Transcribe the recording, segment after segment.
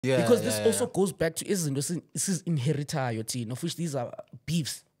Because this also goes back to this is inherita your team, of which these are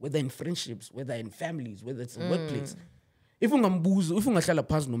beefs, whether in friendships, whether in families, whether it's in workplace. If ungambuza, if ungahlala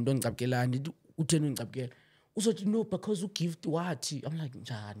phansi nomuntu ongicabkelani, utheni ungicabkela. Uzothi no because ugive what? I'm like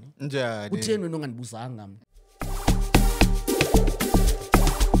njani? Utheni wena ongandibuzanga?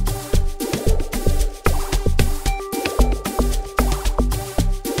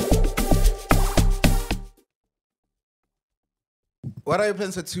 What are your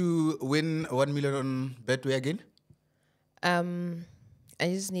plans to win 1 million on Betway again? I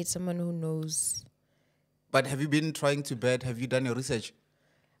just need someone who knows. But have you been trying to bet? Have you done your research?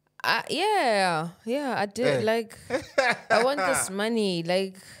 Yeah, I did. Like, I want this money.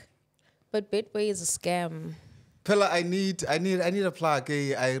 Like, but Betway is a scam. Pella, I need a plug.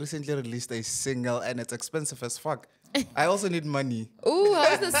 I recently released a single and it's expensive as fuck. I also need money. Ooh,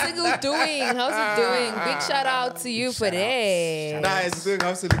 how's the single doing? How's it doing? Big shout out to you for that. Nah, it's doing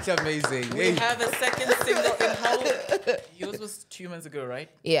absolutely amazing. We have a second single in how yours was 2 months ago, right?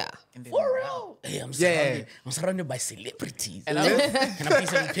 Yeah. For real? Hey, I'm surrounded by celebrities. And can I please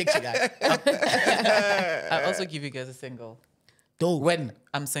have a picture, guys? I'll also give you guys a single. Dope. When?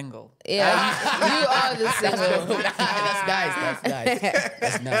 I'm single. Yeah, you are the single. That's nice. That's nice.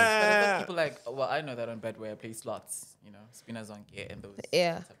 But I thought people like, well, I know that on Betway I play slots, Spina Zonke and those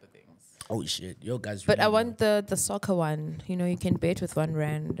type of things. Oh shit, yo guys. But I want the soccer one. You can bet with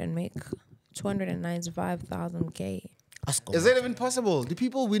R1 and make 295,000 K. Is that even possible? Do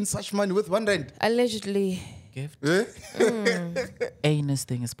people win such money with R1? Allegedly. Gift. Anus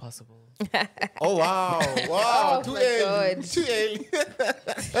thing is possible. Oh wow! Oh too my early. God. Too early.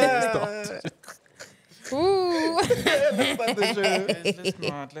 Ooh.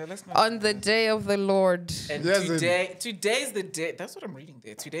 Let's not. On the day of the Lord. And Yes, today's the day. That's what I'm reading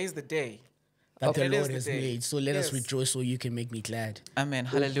there. Today's the day. that the It is Lord the has day. made. So let us rejoice, so you can make me glad. Amen.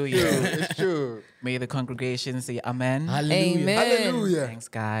 Hallelujah. It's true. May the congregation say amen. Hallelujah. Amen. Hallelujah. Thanks,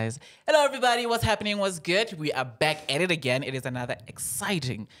 guys. Hello, everybody. What's happening? What's good? We are back at it again. It is another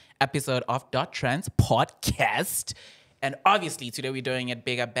exciting episode of Dot Trends podcast. And obviously, today we're doing it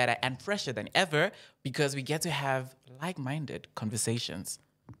bigger, better, and fresher than ever because we get to have like-minded conversations.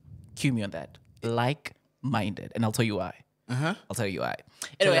 Cue me on that. Like-minded. And I'll tell you why. I'll tell you why.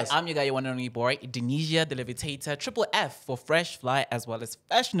 Anyway, I'm your guy, your one and only boy, Denisha, the Levitator, triple F for fresh, fly, as well as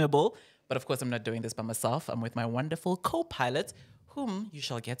fashionable. But of course, I'm not doing this by myself. I'm with my wonderful co-pilot, whom you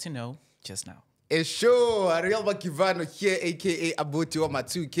shall get to know just now. It's sure. Ariel Bakivano here, aka Abotiwama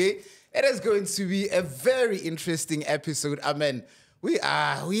 2K. It is going to be a very interesting episode. Amen. We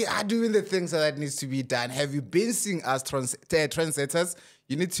are doing the things that needs to be done. Have you been seeing us trendsetters?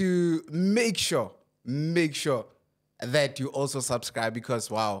 You need to make sure that you also subscribe because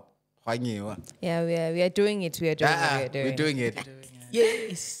wow. Yeah, we are doing it. We're doing it.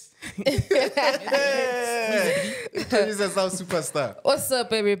 Yes. This is our superstar. What's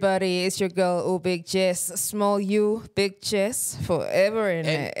up, everybody? It's your girl, Big Jess. Small U, Big Jess, forever and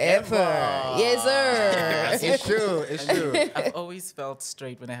ever. Yes, sir. It's true. It's true. I've always felt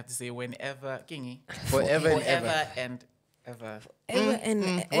straight when I have to say whenever, Kingy. Forever and ever. and ever. Ever and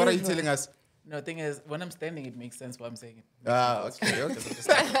ever. What are you telling us? No, the thing is, when I'm standing, it makes sense what I'm saying. Okay.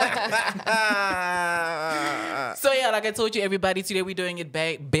 So yeah, like I told you, everybody, today we're doing it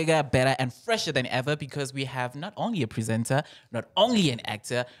bigger, better, and fresher than ever because we have not only a presenter, not only an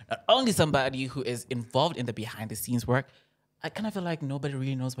actor, not only somebody who is involved in the behind-the-scenes work. I kind of feel like nobody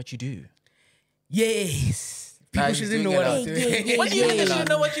really knows what you do. Yes. People shouldn't know what I'm doing. What do you mean you should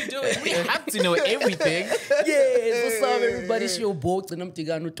know what you're doing? We have to know everything. Yes, what's up, everybody? It's your boat, and I'm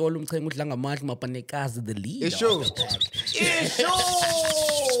Tigano Tolum Kangutlang Amat Mapanekazi, the leader. It's true. It's the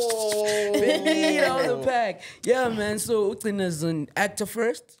leader of the pack. Yeah, man. So Utin is an actor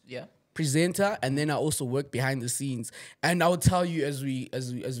first. Yeah. Presenter, and then I also work behind the scenes. And I'll tell you as we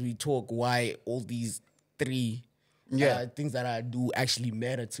talk why all these three things that I do actually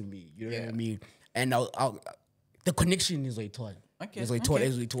matter to me. You know what I mean? And the connection is like taught. Okay. It's like taught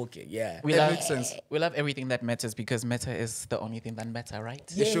as we talk it. Yeah. That makes sense. We love everything that matters because matter is the only thing that matter, right?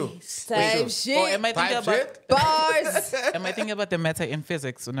 It's true. Type shit. Or am I thinking about Bars. am I thinking about the matter in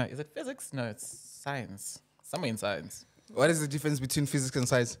physics? Or no, is it physics? No, it's science. Somewhere in science. What is the difference between physics and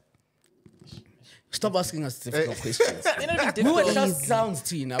science? Stop asking us difficult questions. They're not We were difficult. just clowns,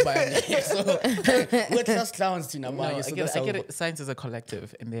 Tina. So we're just clowns, Tina. No, I get it. Science is a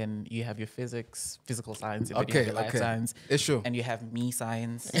collective, and then you have your physical science, and then you have your life science. It's true. And you have me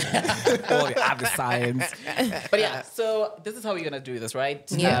science, all the other science. But yeah, so this is how we're gonna do this, right?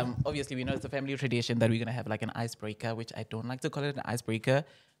 Yeah. Obviously, we know it's a family tradition that we're gonna have like an icebreaker, which I don't like to call it an icebreaker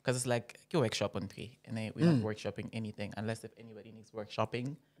because it's like you workshop on three, and then we're not workshopping anything unless if anybody needs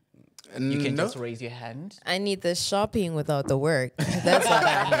workshopping. You can No. just raise your hand. I need the shopping without the work. That's what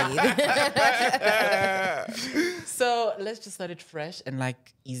I need. So let's just start it fresh and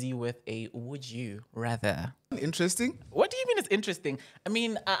like easy with a would you rather. Interesting. What do you mean it's interesting? I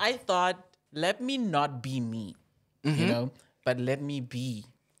mean, I thought, let me not be me, you know, but let me be.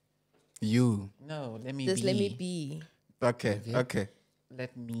 You. No, let me Just be. let me be. Okay.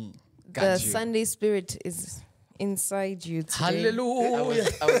 Let me. The you. Sunday spirit is inside you today. Hallelujah.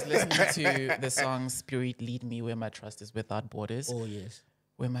 I was listening to the song Spirit Lead Me Where My Trust Is Without Borders. Oh, yes.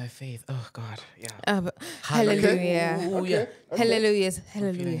 Where my faith. Oh God. Yeah. Hallelujah. Hallelujah. Hallelujah.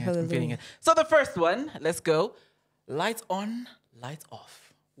 I'm feeling Hallelujah. it. So the first one, let's go. Lights on, lights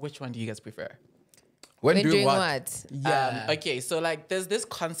off. Which one do you guys prefer? When When doing doing what? what? Yeah. Okay, so like there's this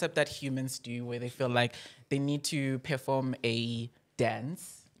concept that humans do where they feel like they need to perform a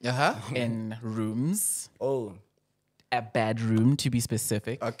dance in rooms, Oh. a bedroom to be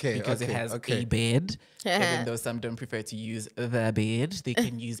specific. Okay, Because it okay, has okay. a bed. Even though some don't prefer to use the bed, they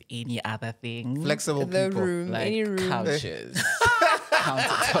can use any other thing. Flexible The people. room, Like any room. couches,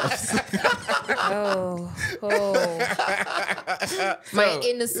 countertops. Oh. My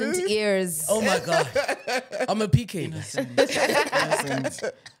innocent ears. Oh, my God. I'm a PK. Innocent.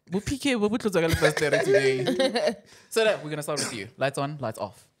 Well, PK, what would you first today? So that we're gonna start with you. Lights on, lights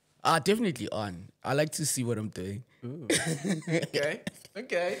off. Definitely on. I like to see what I'm doing.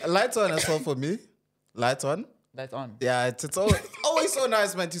 Okay. Lights on as well for me. Lights on. Lights on. Yeah, it's always so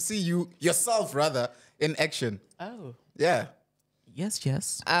nice, man, to see yourself rather in action. Oh. Yeah. Yes.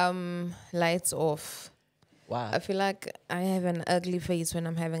 Lights off. Wow. I feel like I have an ugly face when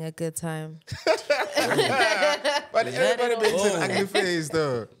I'm having a good time. But everybody makes an ugly face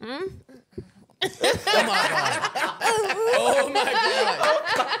though. Oh, my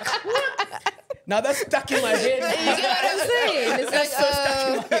God. Now that's stuck in my head. You get what I'm saying?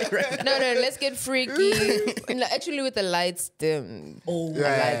 It's like, no, let's get freaky. And actually, with the lights dim. Oh, I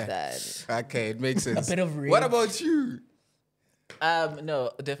like that. Okay, it makes sense. bit of red. What about you?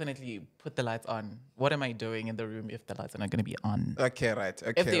 No, definitely put the lights on. What am I doing in the room if the lights are not gonna be on? Okay, right.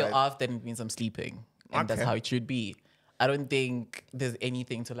 Okay. If they're right. off, then it means I'm sleeping. And that's Okay. how it should be. I don't think there's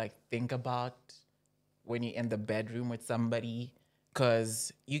anything to like think about when you're in the bedroom with somebody,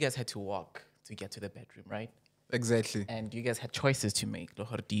 because you guys had to walk to get to the bedroom, right? Exactly. And you guys had choices to make.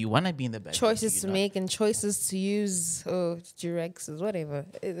 Do you want to be in the bedroom? Choices Do to you not? make and choices to use. Oh, Durexes, whatever.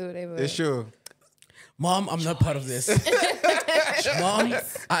 Yeah, sure. Mom, I'm not part of this. Mom,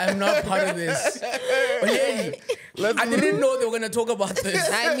 I am not part of this. Oh, yeah. I didn't know they were going to talk about this.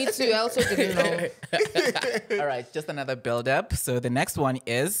 Me too. I also didn't know. All right, just another build up. So the next one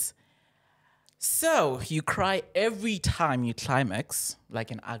is, so you cry every time you climax,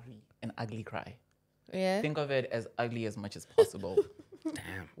 like an ugly cry. Yeah. Think of it as ugly as much as possible.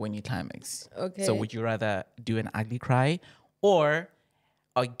 Damn. When you climax. Okay. So would you rather do an ugly cry or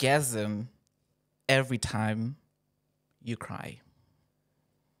orgasm every time you cry?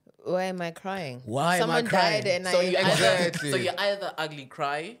 Why am I crying? Why am I Someone crying? died and So you Exactly. so you either ugly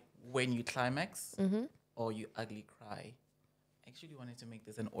cry when you climax or you ugly cry. I actually wanted to make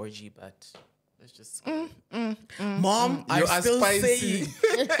this an orgy, but let's just Mom, You I'm are still spicy.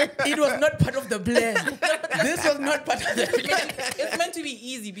 saying it was not part of the plan. This was not part of the plan. it's meant to be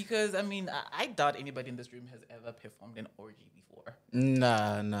easy because I mean I doubt anybody in this room has ever performed an orgy before.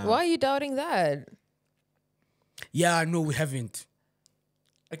 Nah. Why are you doubting that? Yeah, no, we haven't.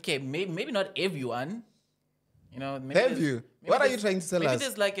 Okay, maybe not everyone. You know, maybe Have there's- you? maybe What are there's- you trying to tell maybe us?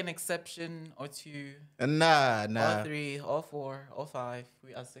 there's like an exception or two, Nah. or three, or four, or five.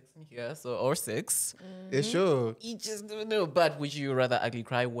 We are six in here, so or six. Yeah, sure. You just don't know. But would you rather ugly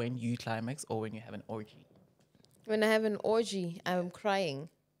cry when you climax or when you have an orgy? When I have an orgy, I'm crying.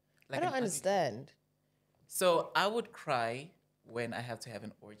 Like I don't an ugly- understand. So I would cry when I have to have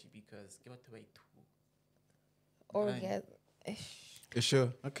an orgy because give it away too. Orgasm. Yeah,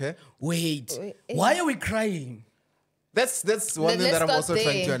 sure. Okay. Wait, Wait, why are we crying? That's one thing Let's that I'm start also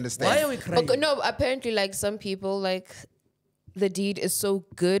trying to there. understand. Why are we crying? Okay, no, apparently, like some people, like the deed is so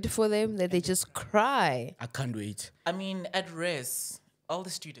good for them that they just cry. I can't wait. I mean, at res, all the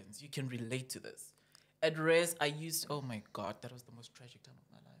students, you can relate to this. At res, oh my God, that was the most tragic time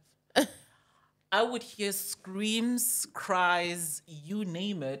of my life. I would hear screams, cries, you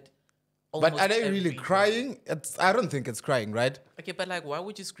name it. But almost are they really every day. crying? I don't think it's crying, right? Okay, but like, why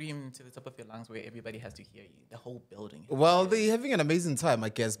would you scream to the top of your lungs where everybody has to hear you? The whole building. Well, they're having an amazing time, I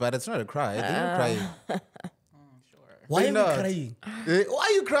guess, but it's not a cry. They're not crying. Sure. Why Why are not? we crying? Why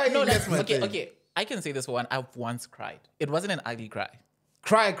are you crying? No, That's my okay, thing. okay. I can say this one. I've once cried. It wasn't an ugly cry.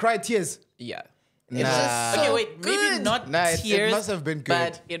 Cry, tears. Yeah. It was just Okay, so wait, maybe good. not Nah, it tears. must have been good.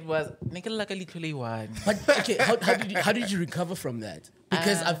 But it was one. But okay, how did you recover from that?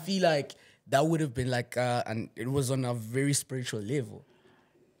 Because I feel like that would have been like, and it was on a very spiritual level.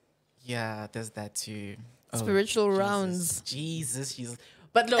 Yeah, there's that too. Oh, Spiritual Jesus, rounds. Jesus.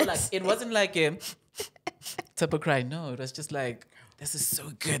 But no, like it wasn't like a type of cry. No, it was just like, this is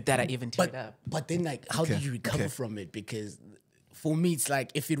so good that I even teared up. But then, like, how did you recover from it? Because for me, it's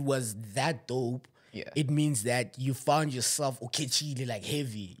like if it was that dope, Yeah. it means that you found yourself okay, chile, like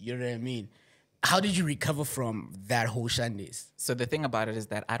heavy. You know what I mean? How did you recover from that whole shandis? So the thing about it is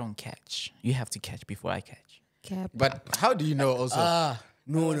that I don't catch. You have to catch before I catch. Cap. But how do you know also?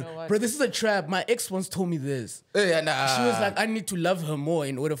 No, what? bro, this is a trap. My ex once told me this. Yeah, nah. She was like, I need to love her more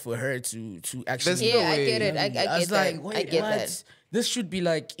in order for her to actually. There's Yeah, no I way. get it. I I get was that. like, wait, I get what? that. This should be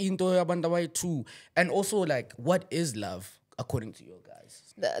like into Yabandawai too. And also, like, what is love according to you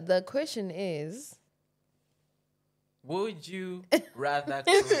guys? The question is, Would you rather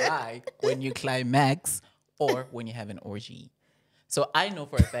cry when you climax or when you have an orgy? So I know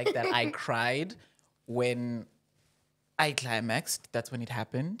for a fact that I cried when I climaxed. That's when it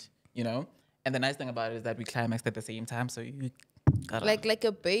happened, you know? And the nice thing about it is that we climaxed at the same time. So you gotta, like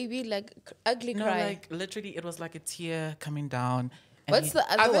a baby, like ugly no, cry. like literally it was like a tear coming down. And What's the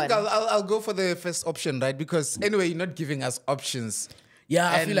I other think one? I'll go for the first option, right? Because anyway, you're not giving us options. Yeah,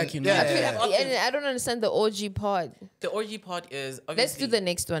 I And- feel like you know. yeah, that. yeah. And I don't understand the orgy part. the orgy part is Let's obviously... do the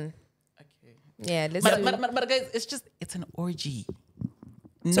next one. Okay. Yeah, let's But, do. but guys, it's an orgy.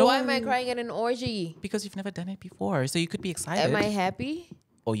 So why am I crying at an orgy? Because you've never done it before. So you could be excited. Am I happy?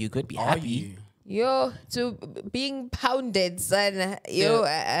 Or you could be Are happy. you? Yo, to being pounded, son. Yo,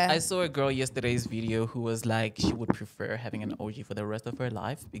 I saw a girl yesterday's video who was like she would prefer having an orgy for the rest of her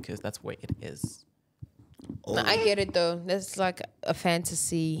life because that's where it is. no, I get it though. That's like a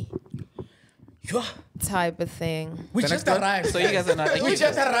fantasy Yeah. type of thing. We The just next one? arrived. So you guys are not. We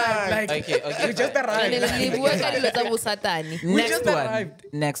just arrived. Like, Okay. we just fine. arrived. We Next just one. arrived.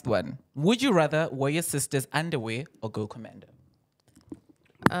 Next one. Would you rather wear your sister's underwear or go commando?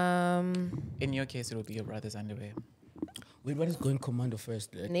 In your case, it would be your brother's underwear. Wait, what is going commando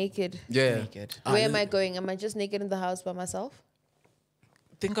first? Like, Naked. Yeah. Naked. Where am I going? Am I just naked in the house by myself?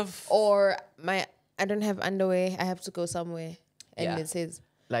 Think of Or I don't have underwear. I have to go somewhere, and Yeah. it says,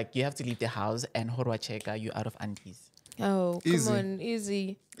 like you have to leave the house and horwa cheka you out of undies. "Oh, Easy. come on,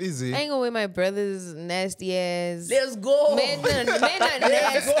 easy." Easy. I ain't gonna wear my brother's nasty ass. let's go. Men are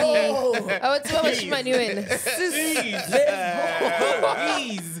nasty. I would tell much money when. Please.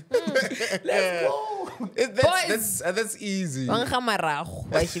 Let's go. That's easy. Wanghamarago,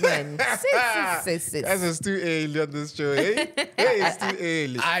 bashimani. Sis. Guys, it's too early on this show, eh? Hey, it's too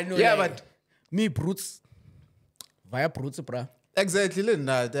early. I know. Yeah, like, but me brutes. Via brutes, bruh. exactly, Lynn,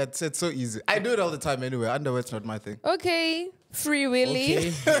 nah, that's it's so easy. I do it all the time anyway. Underwear's not my thing. Okay, Free Willy.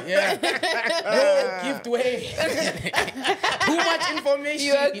 Okay. Yeah. No, gift way. Too much information.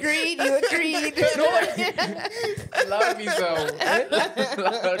 You agreed. Love me so.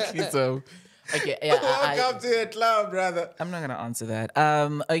 Love me so. Okay, yeah. Welcome to a club, brother. I'm not gonna answer that.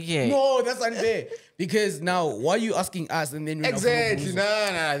 Okay. No, that's unfair. Because now, why are you asking us and then we're not Exactly. gonna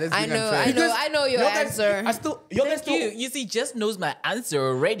Nah, that's I being know, unfair. I know your guys- answer. I still, you guys Thank you. still, You see, Jess knows my answer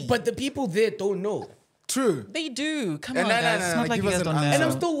already. but the people there don't know. True. they do. Come No, on, no, guys. no, It's no, not like give you us guys an don't know. answer. And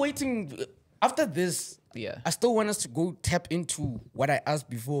I'm still waiting. After this, Yeah. I still want us to go tap into what I asked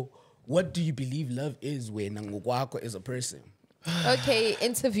before. What do you believe love is when Nangokwako is a person? Okay,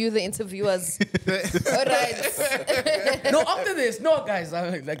 interview the interviewers. All right. No, after this, no, guys.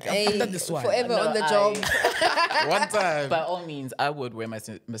 I'm after this one. Forever No, on the job. One time. By all means, I would wear my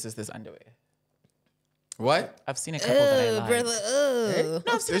sister's underwear. What? I've seen a couple that I like. Brother.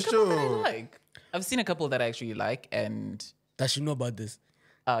 No, I've seen a It's couple that I true. like. I've seen a couple that I actually like, and Does she know about this?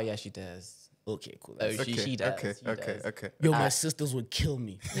 oh yeah, she does. Okay, cool. Oh, That's- she does. Okay, she okay, does. okay. Yo, my sisters would kill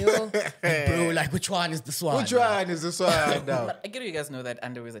me. Yo, Bro, like, which one is this one? Which one is this one now? But I get you guys know that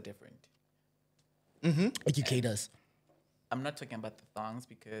underwears are different. Educate us. I'm not talking about the thongs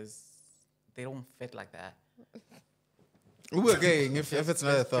because they don't fit like that. We're going if it's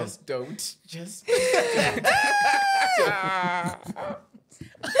not a thumb. Just don't. Just.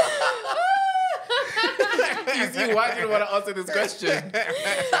 You see why you don't want to answer this question?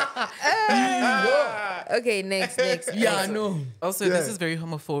 okay, next. Yeah, I know. Also, this is very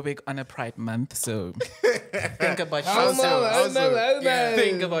homophobic on a Pride Month, so think about Also, yourselves.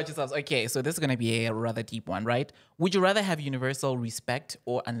 Think about yourselves. Okay, so this is gonna be a rather deep one, right? Would you rather have universal respect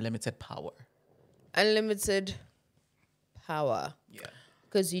or unlimited power? Unlimited power. Yeah,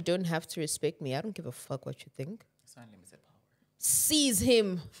 Because you don't have to respect me. I don't give a fuck what you think. it's unlimited power. seize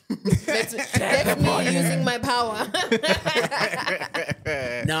him. That's me using my power.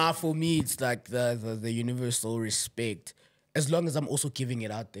 Nah, for me, it's like the universal respect. As long as I'm also giving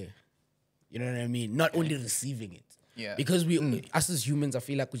it out there. You know what I mean? Not only receiving it. Yeah. Because us as humans, I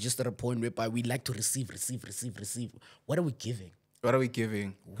feel like we're just at a point whereby we like to receive. What are we giving? What are we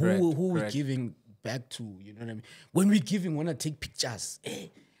giving? Who are we giving back to? You know what I mean? When we're giving, want to take pictures. Hey,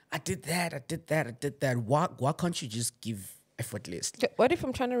 I did that. Why can't you just give effortlessly? What if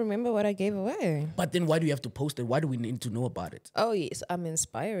I'm trying to remember what I gave away? But then why do you have to post it? Why do we need to know about it? Oh, yes, I'm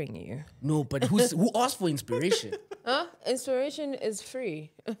inspiring you. No, but who asked for inspiration? Huh? Inspiration is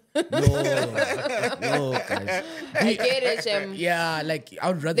free. No, guys. I get it, Shem. Yeah, like I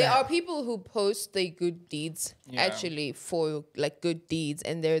would rather. There are people who post their good deeds actually for like good deeds,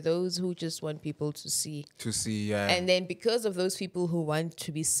 and there are those who just want people to see. And then because of those people who want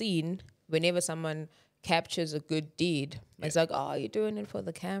to be seen, whenever someone captures a good deed, it's like, oh, you're doing it for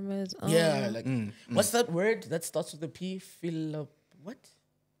the cameras. Oh. Yeah, like what's that word that starts with a P? What?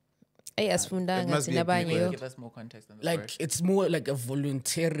 Asifundanga must be a thina big abanye. Give us more context on the Like word. it's more like a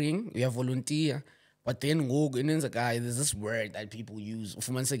volunteering. You have volunteer, but then there's a guy. There's this word that people use.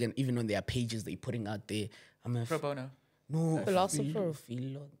 For once again, even on their pages, they putting out there. I'm a Pro bono. no Philosopher.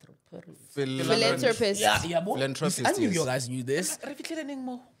 philanthropist. Philanthropist. Yeah, boy. Philanthropist, I knew yes. you guys knew this.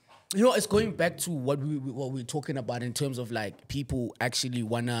 You know, it's going back to what we're talking about in terms of like people actually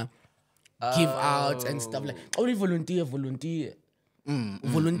wanna give out and stuff like. Only volunteer. Volunteer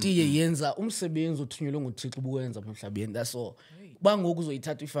yenza umsebenzi othunyelwe nguThixo ubuwenza emhlabeni. That's all. Bangoku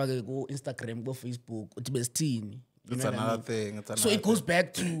uzoyithatha ifake ku Instagram, ku Facebook, uthi besithini. It's another thing. So it goes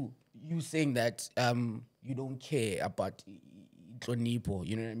back to you saying that you don't care about inhlonipho,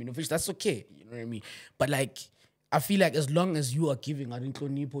 you know what I mean? Of which that's okay, you know what I mean? But like I feel like as long as you are giving out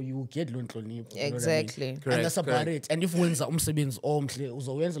inhlonipho, you will get lo inhlonipho. Exactly. You know what I mean? And that's about it. And if wenza umsebenzi omhle,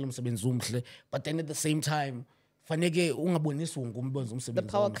 uzowenza lo msebenzi omhle, but then at the same time, faneke ungabonisi ngumbenza umsebenzi. The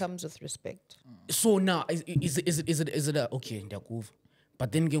power comes with respect. So now is it a, okay, ndiyakuva.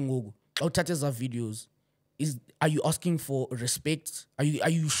 But then ke ngoku, xa uthatha eza videos, are you asking for respect? Are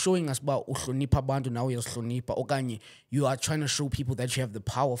you showing us about uhlonipha abantu nawe uyazihlonipha okanye you are trying to show people that you have the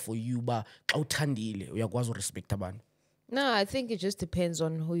power for you ba xa uthandile uyakwazi urespect abantu? No, I think it just depends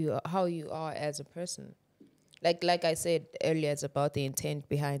on how you are as a person. Like I said earlier, it's about the intent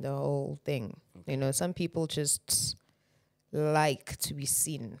behind the whole thing. You know, some people just like to be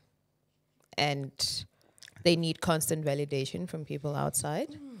seen, and they need constant validation from people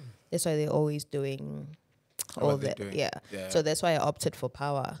outside. That's why they're always doing all they're that. doing. Yeah. Yeah. So that's why I opted for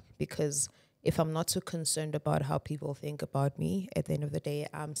power, because if I'm not too concerned about how people think about me, at the end of the day,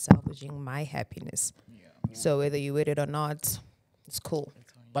 I'm salvaging my happiness. So whether you with it or not, it's cool.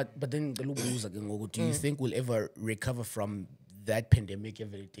 But then do you think we'll ever recover from that pandemic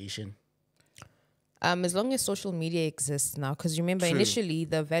validation? As long as social media exists now, because remember initially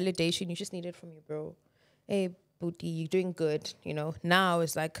the validation you just needed from your bro. Hey, booty, you're doing good. You know, now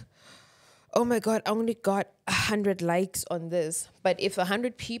it's like, oh my God, I only got 100 likes on this. But if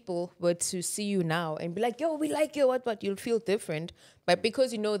 100 people were to see you now and be like, yo, we like you, what, you'll feel different. But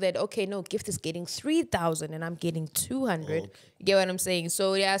because you know that, okay, no, Gift is getting 3,000 and I'm getting 200. You get what I'm saying?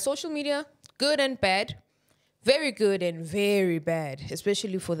 So yeah, social media, good and bad. Very good and very bad,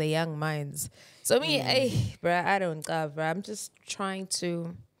 especially for the young minds. So me, hey, bruh, I don't bruh. I'm just trying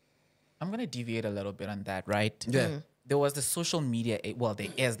to... I'm going to deviate a little bit on that, right? Yeah. There was the social media age. Well, there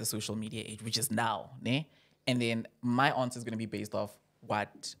is the social media age, which is now. Ne? And then my answer is going to be based off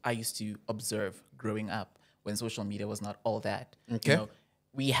what I used to observe growing up when social media was not all that. Okay. You know,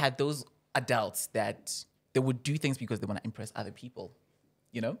 we had those adults that they would do things because they want to impress other people,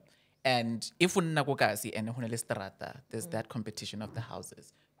 you know? And if we're Nagogasi and there's that competition of the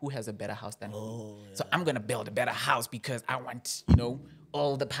houses. Who has a better house than who? Yeah. So I'm going to build a better house because I want, you know,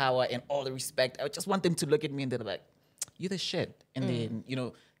 all the power and all the respect. I just want them to look at me and they're like, you're the shit. And then, you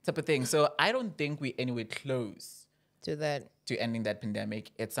know, type of thing. So I don't think we're anywhere close to that, to ending that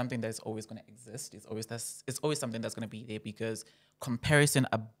pandemic. It's something that's always going to exist. It's always something that's going to be there because comparison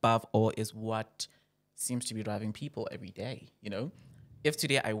above all is what seems to be driving people every day, you know? If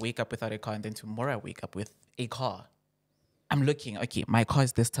today I wake up without a car and then tomorrow I wake up with a car, I'm looking, okay, my car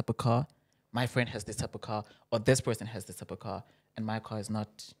is this type of car, my friend has this type of car, or this person has this type of car, and my car is not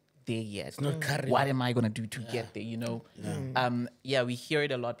there yet. It's not current. What am I going to do to get there, you know? Yeah, we hear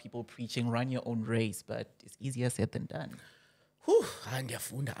it a lot, people preaching, run your own race, but it's easier said than done. Whew,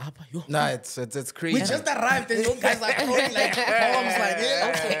 ndiyafunda apha, yo. No, it's crazy. We just arrived and those guys are throwing like poems like,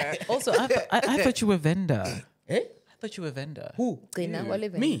 yeah. Also, I thought you were a vendor. Eh? I thought you were a vendor. Who? Gcina, what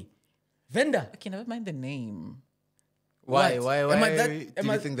living? Me? Vendor? Okay, never mind the name. Why? What? Why Am I that- do am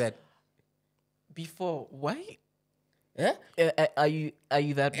you I- think that? Before, why? Yeah? Are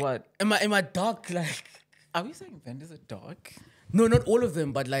you that what? Am I dark? Like, Are we saying vendors are dark? no, not all of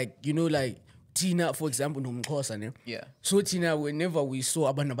them, but like, you know, like Tina, for example, no Mxhosa, ne? Yeah. So Tina, whenever we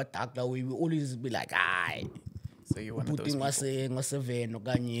saw abantu abadala that way, we always be like, "Aye, So you're one of those Putin people. was seven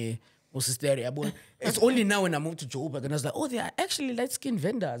okanye sister yabo." It's only now when I moved to Joburg and I was like, "Oh, they are actually light-skinned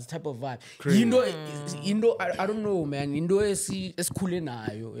vendors," type of vibe. You know, I don't know, man. Into esikhule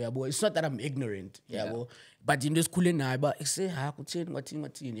nayo, yabo. It's not that I'm ignorant, yabo. But into esikhule nayo, but I say, "Ha, kutheni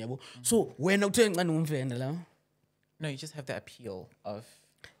ngathini, yabo." So when uthe ngani umvenda la? No, you just have the appeal of.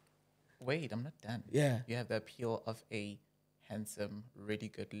 Wait, I'm not done. Yeah. You have the appeal of a handsome, really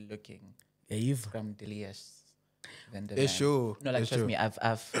good-looking, Yeah, you've from delicious vendor. Yeah, man. sure. No, like Yeah, trust sure. me,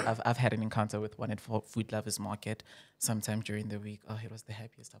 I've had an encounter with one at Food Lovers Market sometime during the week. Oh, it was the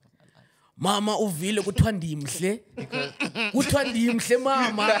happiest time of my life. Mama uvile kuthiwa ndimhle. Kuthiwa ndimhle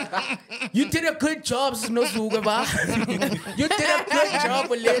mama. You did a good job sinozuke ba. You did a good job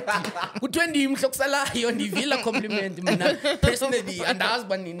lady. Kuthiwa ndimhle kusalayo ndivila compliment mina personally andazi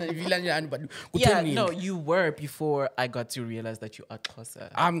banina ivila njani but Yeah, kuthiwa no, ndimhle. you were before I got to realize that you are closer.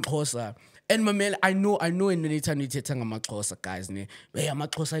 I'm Xhosa. And mamela, I know in anytime nithetha ngamaXhosa guys ne. Hey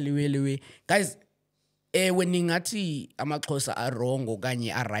amaXhosa liwe. Guys, when ningathi amaXhosa are wrong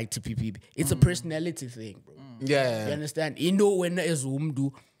okanye are right pipi, it's a personality thing, bro. Yeah. You understand? Into wena as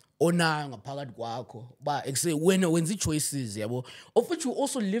umuntu onayo ngaphakathi kwakho. But ekuse wena wenza choices, yabo. Of which you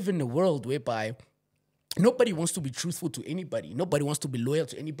also live in a world whereby nobody wants to be truthful to anybody. Nobody wants to be loyal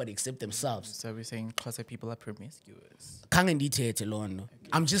to anybody except themselves. So we're saying closer people are promiscuous. Khange ndithethe lona.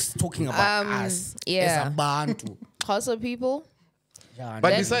 I'm just talking about us yeah. as abantu. Xhosa people. Yeah, But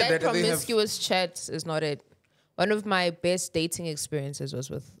That besides that, they have. promiscuous chat is not it. One of my best dating experiences was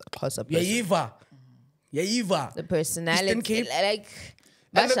with a Xhosa person. Yaiva. The personality, Eastern Cape? like,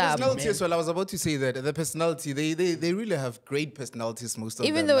 And the Bashab, personality as well. I was about to say that the personality, they really have great personalities. Most of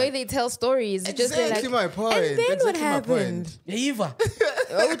even them. the way like- they tell stories, it's just they're Exactly like, my point. and then what Exactly my happened? point. Yaiva.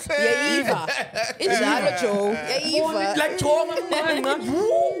 Yaiva. It's Joe. Yaiva. Like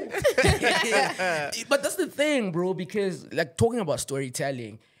but that's the thing, bro, because like talking about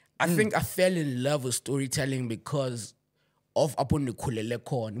storytelling, I think I fell in love with storytelling because of upon the khulele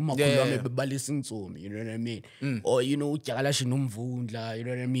khona umakhulu wami bebalisa intsomi, you know what I mean, or you know udyakalashe nomvundla, you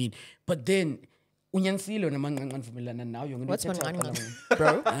know what I mean, but then unyanisile namanqanqa nivumelana nawo yonke What's into one ethetha nqanqa? khona.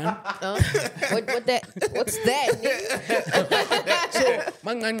 Bro? What's that?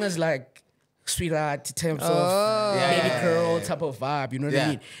 Manqanqa is like sweetheart terms of baby girl type of vibe, you know what I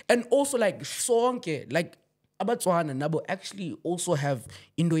mean? And also like sonke, like abatswana nabo actually also have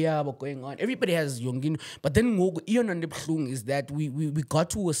into yabo going on. Everybody has yongin, but then iyona nebhlungu is that we got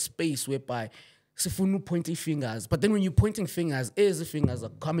to a space whereby sifuna pointing fingers, but then when you're pointing fingers, the fingers are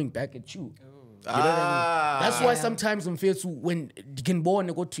coming back at you. You know what I mean? That's why sometimes I'm feel to when you can go on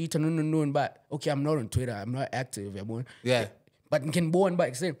go Twitter, no, but okay, I'm not on Twitter, I'm not active, yabona. Yeah. But you can go on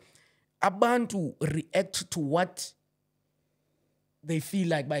by say abantu react to what they feel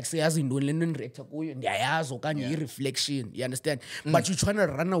like say as in don't react kuyo ndiyayazi okanye reflection, you understand, but you're trying to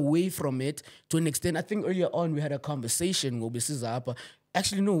run away from it to an extent. I think earlier on we had a conversation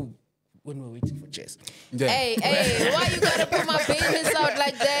actually no, when we were waiting for Jess. Yeah. Hey, why you gotta put my business out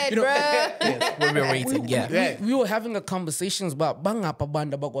like that, bruh? When we were waiting, We were having a conversations about bangapa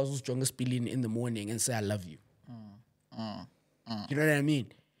banda bakwazi usijonga spilling in the morning and say I love you. You know what I mean?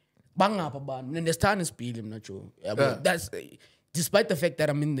 Bangapa banda and there's time spilling, I'm not sure. Yeah, but that's despite the fact that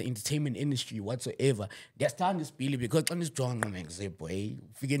I'm in the entertainment industry whatsoever, there's time to spill because on this John I'm example,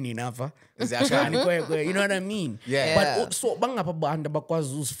 figuring enough. You know what I mean? Yeah. But also bangapa banda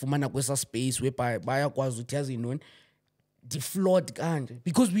bakwazi usifumana kwesa space whereby bayakwazi uthi yazi deflawed kanje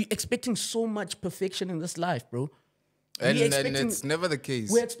because we expecting so much perfection in this life, bro. And expecting- it's never the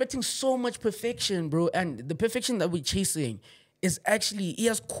case. We're expecting so much perfection, bro, and the perfection that we're chasing is actually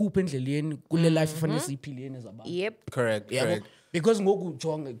iyasikhupha endleleni kule life efanele siyiphileni as abantu. Yep. Correct. Yeah, Correct. because ngoku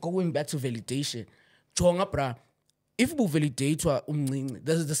jonga going back to validation. Jonga bra, if you validate umncinci,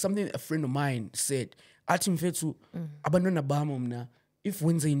 there's something a friend of mine said. Athi mfethu abantwana bami mna if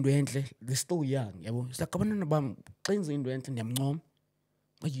wenze into enhle they're still young, yabo. It's like abantwana bami xa wenze into enhle ndiyamncoma.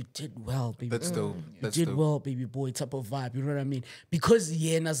 But you did well, baby. That's dope. That's You did dope. well, baby boy, type of vibe. You know what I mean? Because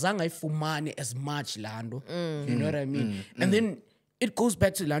yena zange ayifumane as much lando. You know what I mean? And then it goes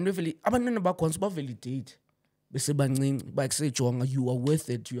back to lando vele abantwana bakho once validate. Bese bancinci say jonga, you are worth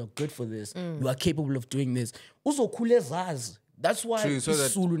it. You are good for this. You are capable of doing this. Uzokhula ezazi. That's why True, so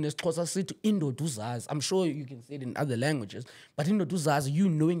that- isiZulu nesixhosa sithi indoda uzazi. I'm sure you can say it in other languages, but indoda uzazi, you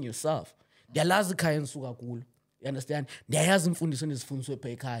knowing yourself. Ndiyalazi ikhaya endisuka kulo. You understand? Ndiyayazi imfundiso nezifundiswe pha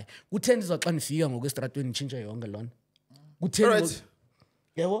ekhaya. Ku10 xa nifika ngokwestratweni nitshintshe yonke lona. Ku10 Alright.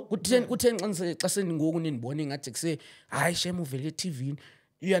 yabo ku10 xa sengoku nindibona ngathi kuse hayi shem uvele TV.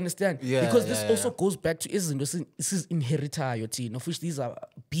 You understand? Yeah, Because this yeah, also goes back to izinto inheritayo thina, of which these are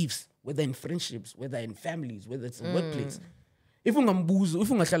beefs, whether in friendships, whether in families, whether it's a workplace. If ungambuza, if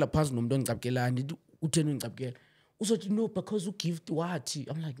ungahlala phansi nomuntu ongicapkelani, utheni ungicapkela? Usothi no because ugift wathi.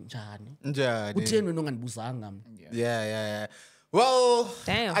 I'm like njani? Utheni wena ongandibuzanga? Yeah. Well,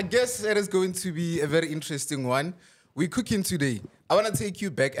 Damn. I guess it is going to be a very interesting one. We're cooking today. I want to take you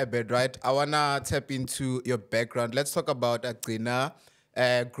back a bit, right? I want to tap into your background. Let's talk about Gcina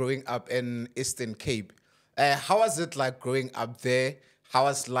growing up in Eastern Cape. How was it like growing up there? How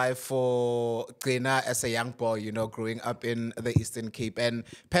was life for Gcina as a young boy, you know, growing up in the Eastern Cape? And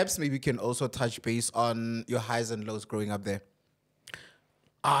perhaps maybe we can also touch base on your highs and lows growing up there.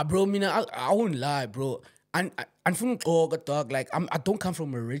 Bro, I won't lie, bro. And from dog, like I don't come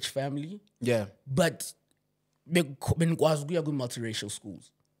from a rich family. Yeah. But benikwazi ukuya multiracial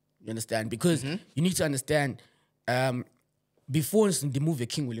schools. You understand? Because you need to understand, before the move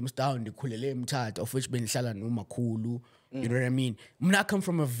King Williamstown, the Kulele Mthat, of which benhlala nomakhulu, you know what I mean? I come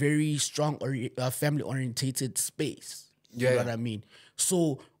from a very strong family orientated space. You know what I mean?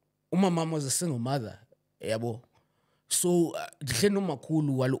 So my mom was a single mother. Yabo. So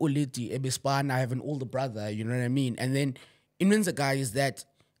nomakhulu wal oledi ebespana, I have an older brother, you know what I mean? And then in the guy is that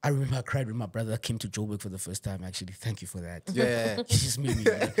I remember I cried when my brother came to Joburg for the first time, actually. Thank you for that. Yeah. He just made me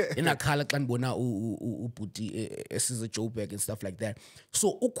in a khala kanbona uputi esiza Joburg and stuff like that.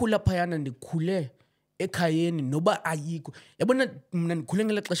 So ukula phayana ndikhule ekhayeni noba ayikho. Yabona mina ndikhule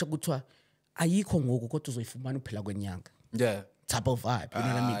ngela xesha kuthiwa ayikho ngoku kodwa uzoyifumana uphela kwenyanga. Yeah. Type of vibe, you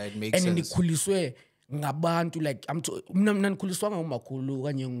know what I It mean? makes And sense. ndikhuliswe ngabantu like mina ndikhuliswanga ngomakhulu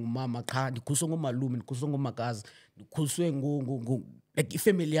kanye ngumama qha ndikhuliswe ngomalume ndikhuliswe ngomakazi ndikhuliswe like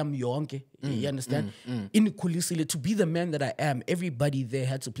ifamily yami yonke, you understand? Inikhulisile to be the man that I am, everybody there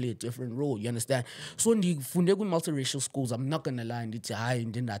had to play a different role, you understand? So ndifunde ku multiracial schools, I'm not gonna lie, ndithi hayi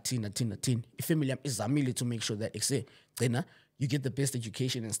ndinathini ifamily yami izamile to make sure that Gcina, you get the best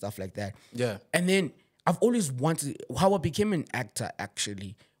education and stuff like that. Yeah. And then I've always wanted, how I became an actor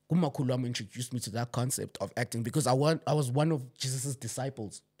actually, umakhulu wami introduced me to that concept of acting because I was one of Jesus'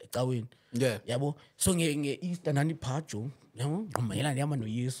 disciples. Yeah. Yabo. So nge-Easter naniphajo, yabo, ngqamayelana yama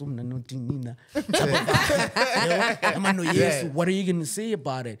noYesu mna noTinina. Yama noYesu, what are you going to say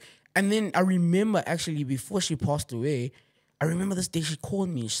about it? And then I remember actually before she passed away, I remember this day she called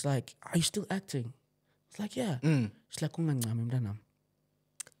me. She's like, "Are you still acting?" It's like, "Yeah." She's like, "Ungancami mntanami.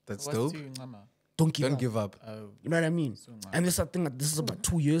 That's What's dope. to Ngama? Don't give Don't up." give up. You know what I mean? And this, I think this is about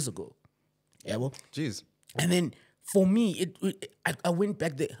 2 years ago. Yeah, well. Jeez. And then for me, I went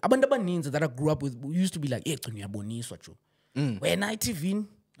back there. Abantu abaninzi that I grew up with used to be like, "Hey, uyaboniswa chu." When I TV, you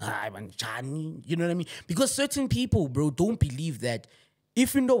know what I mean? Because certain people, bro, don't believe that.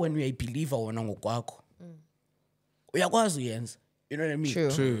 If you know when we are a believer wona ngokwakho, uyakwazi uyenza. You know what I mean?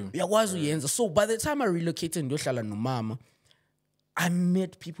 True. Uyakwazi uyenza. So by the time I relocated ndohlala nomama, I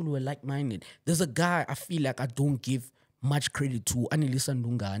met people who were like-minded. There's a guy I feel like I don't give much credit to, Anelisa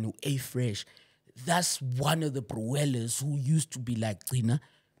Ndungane, A-Fresh. That's one of the Bruellers who used to be like, Gcina,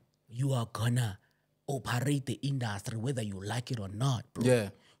 you are gonna operate the industry whether you like it or not, bro. Yeah.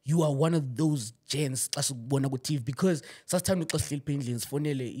 You are one of those gents TV because sometimes you sleep in your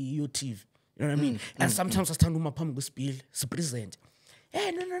TV. You know what I mean? And sometimes I stand with my palm go spiel, present.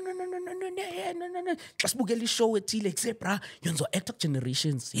 Hey, no. Just bugeli show it like say, bra, yenzo actor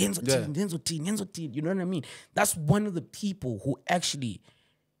generations, yenzo teen. You know what I mean? That's one of the people who actually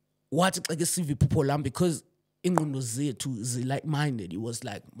watch it like a CV people because in to like-minded. He was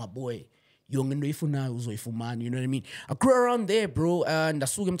like, my boy, you know what I mean? I grew around there, bro, and I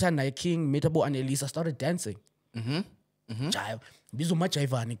saw him time like King, Metabo and Elisa started dancing. Jive. Bizo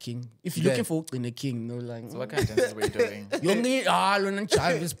majive King. If you're looking for a King, no like. So what kind of dances were you doing? You need and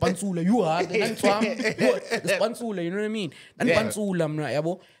jive is pansula. You are the pansula. You know what I mean? And pansula,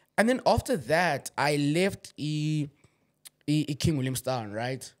 and then after that, I left King Williamstown,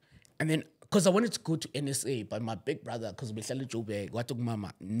 right? And then because I wanted to go to NSA, but my big brother, because we started Joburg, what took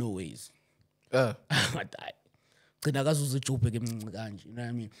mama, no ways. I died. You know what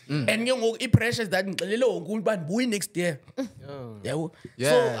I mean? And you pressures that boy next year. Yes,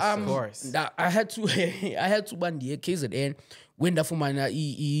 So of course. I had to ban the KZN when the for my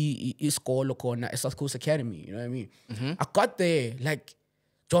school corner South Coast Academy. You know what I mean? I got there like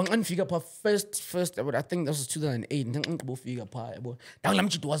John figure pa first, but I think that was 2008. Nang figure pa, but now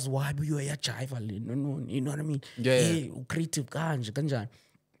it was why you are jive. No, you know what I mean? Yeah. Creative kanjani.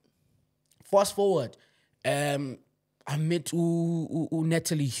 Fast forward. I met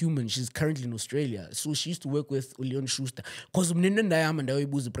Natalie Human. She's currently in Australia. So she used to work with Leon Schuster. Because when I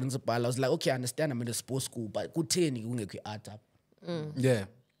was the principal, I was like, okay, I understand I'm in a sports school, but art up. Yeah.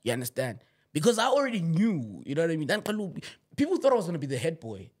 You understand? Because I already knew, you know what I mean? Then people thought I was going to be the head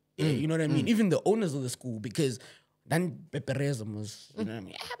boy. You know what I mean? Even the owners of the school, because then Peperism was, you know what I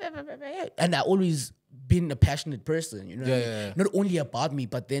mean? And I always been a passionate person, you know what I mean? Yeah. Not only about me,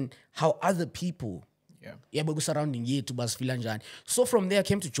 but then how other people Yeah. but surrounding you to Basfilanjan. So from there I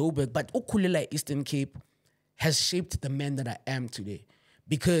came to Joburg, but Ukulela Eastern Cape has shaped the man that I am today.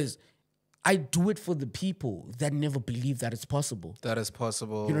 Because I do it for the people that never believe that it's possible. That is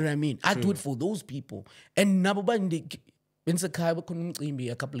possible. You know what I mean? I do it for those people. And Nababa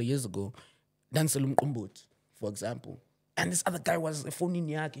a couple of years ago, Dansalum Kumbut, for example. And this other guy was a phone in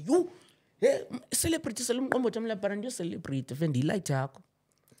Yaki. You, celebrity Salum Kumbut, I'm like, but celebrity, and he liked so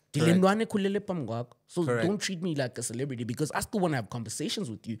don't treat me like a celebrity because I still want to have conversations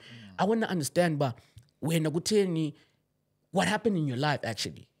with you. I want to understand, but when what happened in your life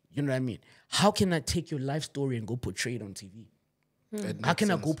actually? You know what I mean? How can I take your life story and go portray it on TV? How can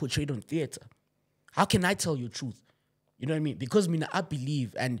I go portray it on theater? How can I tell your truth? You know what I mean? Because I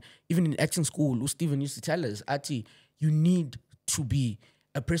believe, and even in acting school, Stephen used to tell us, Ati, you need to be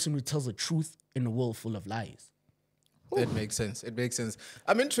a person who tells the truth in a world full of lies. It makes sense. It makes sense.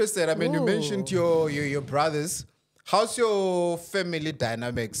 I'm interested. I mean, you mentioned your brothers. How's your family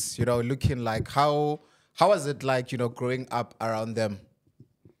dynamics, looking like? How was it like, growing up around them?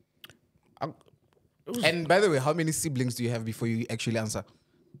 And by the way, how many siblings do you have before you actually answer?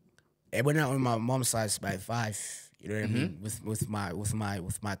 When I'm on my mom's side, it's by 5. You know what I mean? With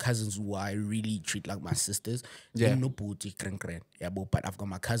my cousins who I really treat like my sisters. Yeah. No booty, yeah, but I've got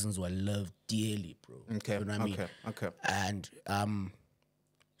my cousins who I love dearly, bro. Okay. You know what I mean? Okay. And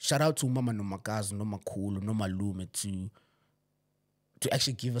shout out to Mama no Makazi, no Makulu, no Malume to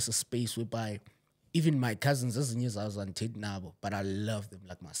actually give us a space whereby even my cousins, as years I was on Ted Nabo, but I love them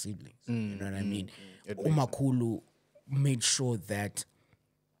like my siblings. You know what I mean? Umakulu made sure that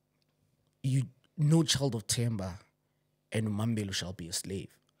no child of Temba and Umambelo shall be a slave.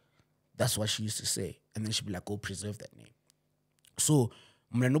 That's what she used to say. And then she'd be like, go preserve that name. So,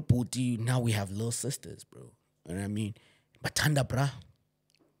 now we have little sisters, bro. You know what I mean? Batanda, bruh.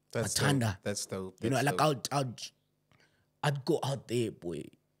 That's Batanda. dope. That's dope. You know, like I'd go out there, boy.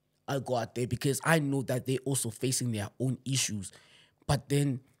 I'd go out there because I know that they're also facing their own issues. But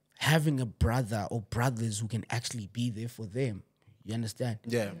then having a brother or brothers who can actually be there for them. You understand?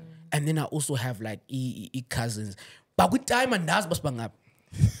 Yeah. And then I also have like cousins. But with time and that's up.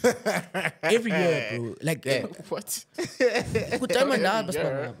 Every year, bro. Like What? with time and that's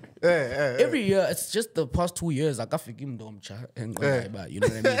every year, it's just the past 2 years. I got him and you know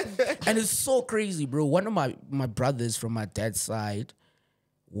what I mean? And it's so crazy, bro. One of my brothers from my dad's side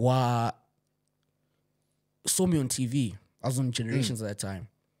saw me on TV. I was on Generations at that time.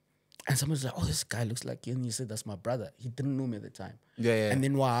 And someone's like, oh, this guy looks like you. And you said, that's my brother. He didn't know me at the time. Yeah. And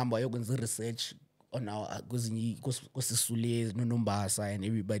then I go and research on our and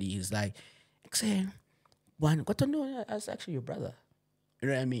everybody is like, saying, got to know that's actually your brother. You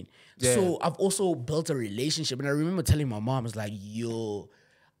know what I mean? Yeah. So I've also built a relationship. And I remember telling my mom, I was like, yo,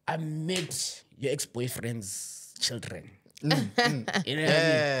 I met your ex-boyfriend's children. You know what I mean?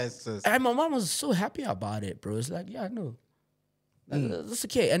 Yes. And my mom was so happy about it, bro. It's like, yeah, I know. That's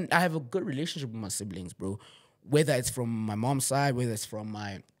okay. And I have a good relationship with my siblings, bro. Whether it's from my mom's side, whether it's from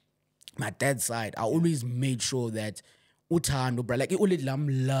my dad's side, I always made sure that Utando, bro. Like, Lam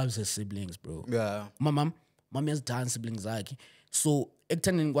loves her siblings, bro. Yeah. My mom has 10 siblings. So,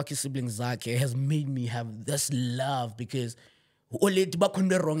 Ektan Waki siblings has made me have this love because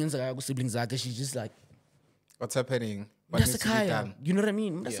wrong in siblings. She's just like, what's happening? What needs to be done? You know what I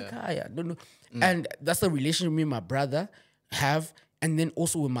mean? That's a kaya. Don't know. And that's the relationship me and my brother have, and then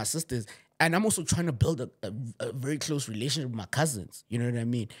also with my sisters. And I'm also trying to build a very close relationship with my cousins. You know what I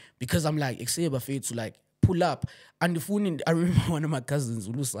mean? Because I'm like, to like pull up. And the phone, I remember one of my cousins,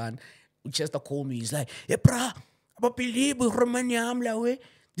 Ulusan, who Chester called me. He's like, hey, brah, I believe Romania, I'm like, we.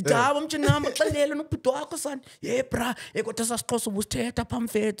 You know what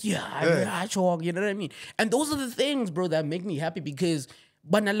I mean? And those are the things, bro, that make me happy because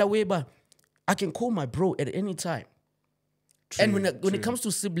I can call my bro at any time. True, and when it comes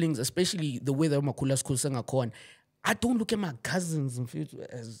to siblings, especially the way that Makula's Kusanga, I don't look at my cousins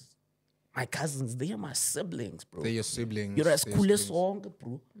as my cousins. They are my siblings, bro. They're your siblings. You're a school song,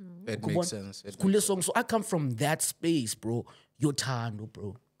 bro. It makes sense. School song. So I come from that space, bro. You're Tando,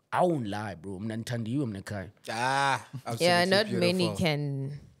 bro. I won't lie, bro. I'm not Tando you, I'm not Kai. Absolutely. Yeah, not beautiful. many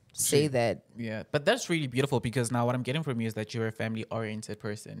can say that. Yeah, but that's really beautiful because now what I'm getting from you is that you're a family-oriented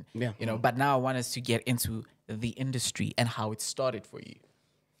person. Yeah. You know, but now I want us to get into the industry and how it started for you.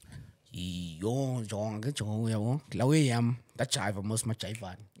 Yo, jonke jo yabo. La way yam that jive most my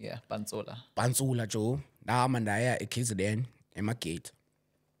jive. Yeah, Panzola. Pansula jo. Now mandaya a KZN in my gate.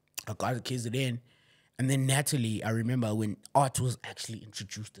 I got a KZN. And then Natalie, I remember when art was actually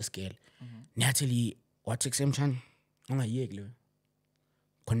introduced to scale. Natalie, what's example?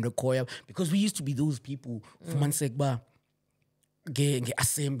 Because we used to be those people from Mansekba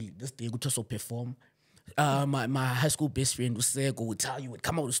assembly. This day would also perform. My high school best friend would tell you, would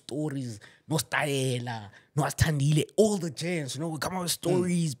come out with stories, no style, no astandile, all the jams, you know, would come out with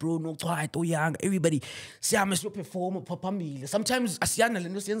stories, bro, no twice, too young, everybody. See, I'm a performer, sometimes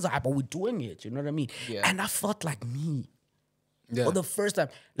but we're doing it, you know what I mean? Yeah. And I felt like me. Yeah. For the first time,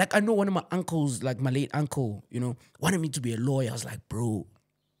 like I know one of my uncles, like my late uncle, you know, wanted me to be a lawyer. I was like, bro,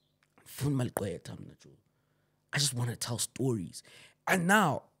 I just want to tell stories. And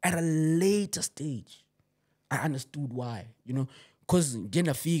now, at a later stage, I understood why, you know, because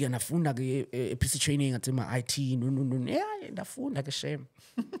ngena fika nafunda ke PC training at my IT yeah nafunda like a shame.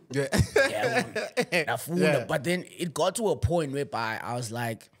 Yeah. Nafunda, Yeah. but then it got to a point whereby I was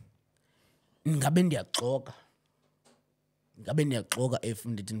like ngabe ndiyaxoka if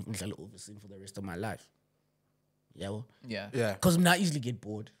ndidinhle overseen for the rest of my life. Yeah. Yeah. Yeah. Because I'm not easily get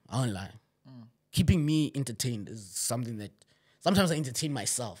bored. I don't lie. Keeping me entertained is something that sometimes I entertain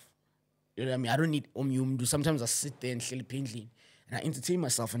myself. You know what I mean? I don't need omyumdu. Sometimes I sit there and and I entertain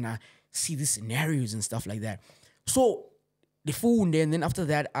myself and I see the scenarios and stuff like that. So the phone there, and then after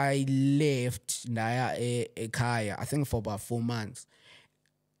that I left Naya Ekaya, I think for about 4 months.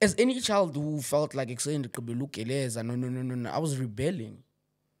 As any child who felt like no, I was rebelling.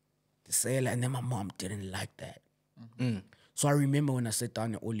 And then my mom didn't like that. So I remember when I sat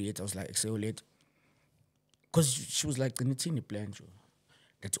down at Oliet, I was like, because she was like, the plan, Joe.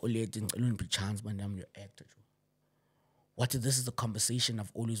 That's Oliet didn't be chance, but I'm your actor, Joe. What if this is the conversation I've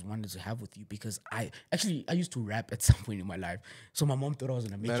always wanted to have with you? Because I used to rap at some point in my life. So my mom thought I was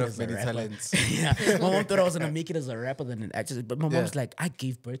gonna make Man it of as a many rapper. talents. Yeah, my mom thought I was gonna make it as a rapper than an actor. But my mom's like, I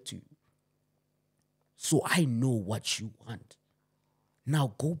gave birth to you. So I know what you want.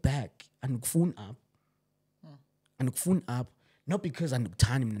 Now go back and phone up. And phone up, not because I'm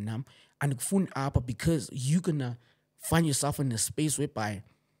time in the nam, and phone up because you're gonna find yourself in a space whereby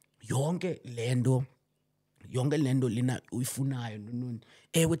yonke lendo lina uifunayo no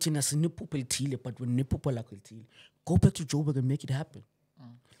wetina siniphupho elithile but when niphupho lakho elithile go back to Joburg and make it happen.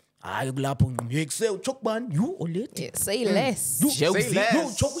 Hayi kulapho ngiyekuse uchokubani you Olet. Yeah, say less. Say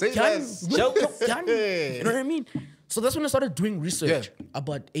less. Say less. You know what I mean? So that's when I started doing research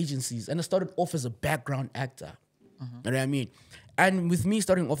about agencies and I started off as a background actor. You know what I mean? And with me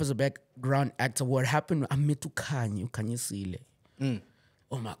starting off as a background actor, what happened, I met Kanye Sile.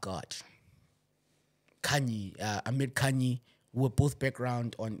 Oh my God. Kanye, I met Kanye. We were both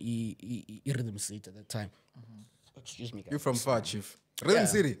background on Rhythm City at that time. Excuse me, guys. You're from far, Chief. Rhythm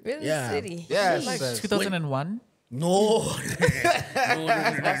City. Really Yeah. city. Yes. Like 2001? No.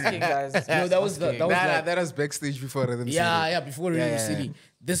 Asking, guys. No, that was like, That was backstage before Rhythm City. yeah, before Rhythm Yeah. City.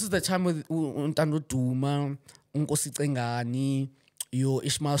 This is the time with Untando Duma, Unkosi Tsengani, your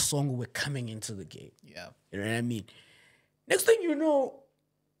Ishmael Song were coming into the game. Yeah. You know what I mean? Next thing you know,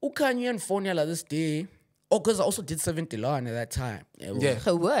 Ukanye and Fonela this day. Oh, because I also did 70 Lawn at that time. Yeah.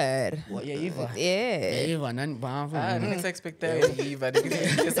 Her word. Well, yeah, Eva. Yeah. Eva, I didn't expect that. Eva,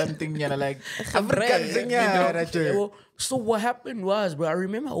 something, you know, like So what happened was, bro, I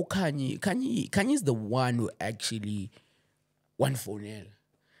remember Kanye is the one who actually won Fonel.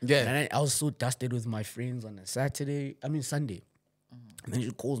 Yeah. And I was so dusted with my friends on a Sunday. And then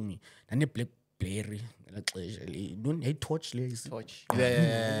she calls me. And they play Blairry. Don't hate torch. torch.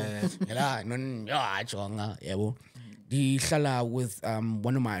 Yeah. Di with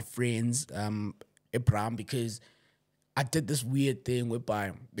one of my friends, Abraham, because I did this weird thing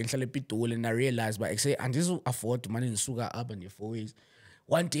whereby and I realized, but I say, and this will afford to money in sugar up and your 4 ways.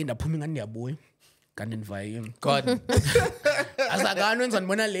 One day, the pumming on their boy, can't invite him. God. I was like, I know, and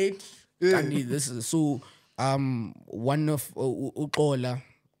when I late, this is so. One of Ukola,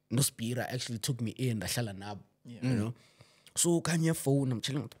 no Spira, actually took me in the Shalanab, you know. So can you phone? I'm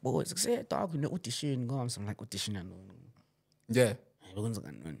chilling with the boys. I say, dog, you know, audition. Go, I'm like audition. Yeah. No,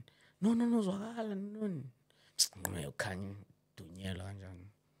 zwakala no. Ngayo khanya dunyela kanjani.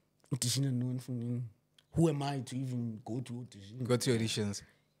 Audition no. Who am I to even go to audition? Go to auditions.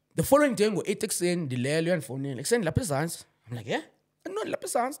 The following day, go 8 exen, dilelo and phone. Like send lapis hands. I'm like, yeah, no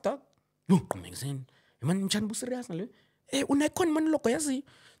lapis hands, dog. No, come exen. Man, mchan bu serious na le. Unaikon man loko yazi.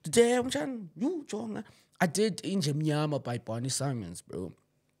 Today mchan, you jonga. I did Inje Mnyama by Barney Simons, bro.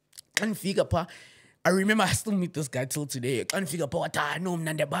 Can't figure pa. I remember I still meet this guy till today. Can't figure pa what I know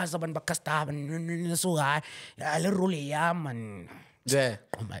nande basa ban bakasta ban so high. Le role man. Yeah.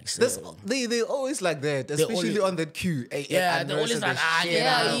 Oh my This, they always like that, especially on that queue. Yeah, they're always like,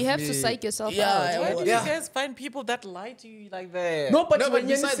 Yeah, you have to psych yourself out. Why do you Yeah. guys find people that lie to you like that? No, but No, but when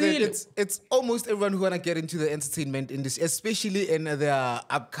you besides see that, it's almost everyone who wanna get into the entertainment industry, especially in their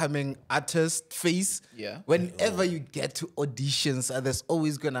upcoming artist phase. Yeah. Whenever you get to auditions, there's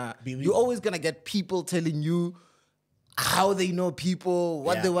always you're always gonna get people telling you how they know people,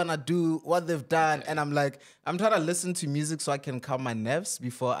 what they wanna do, what they've done, and I'm like, I'm trying to listen to music so I can calm my nerves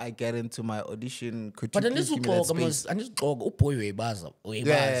before I get into my audition. Could you But please give me that space? I just talk boy way baza. You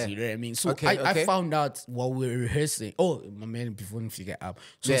know what I mean? So Okay, I found out while we were rehearsing. Oh, my man, before we figure out.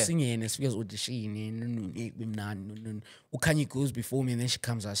 So singing and speakers audition and Ukanye goes before me and then she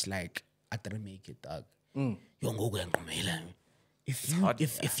comes out like, I didn't make it, dog.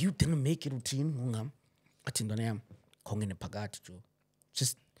 If you didn't make it routine, I think I am kongene phakathi jo.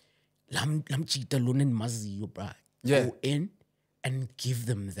 Just lam chita lonen maziyo, bruh. Yeah. Go in and give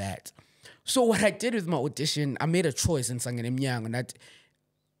them that. So what I did with my audition, I made a choice in Sangene Mnyango and that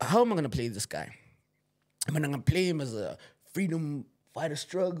how am I gonna play this guy? Am I gonna play him as a freedom fighter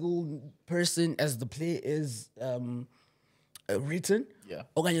struggle person as the play is written? Yeah.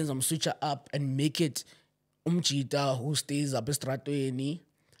 Or can you switch it up and make it umchita who stays up estratweni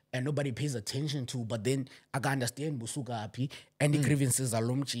and nobody pays attention to, but then I can understand busuka happy and the grievances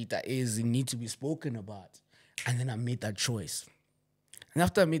alum cheetah is need to be spoken about. And then I made that choice. And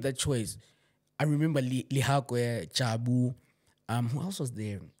after I made that choice, I remember Lihakwe, Chabu, who else was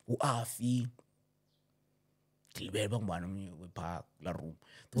there? Uafi. They were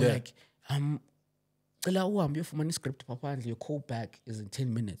like, your manuscript, papa, and your call back is in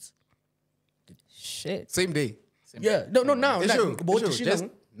 10 minutes. Shit. Same day. Yeah, no, now. Issue, Like, issue, just-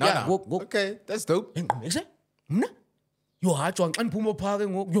 No. Go. Okay, that's dope. Yo hajwa ngiphuma phake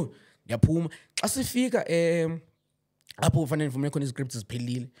ngoku yo yaphuma xa sifika apho fanele mfumene khona scripts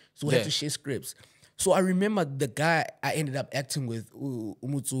ziphelile so we had to share scripts. So I remember the guy I ended up acting with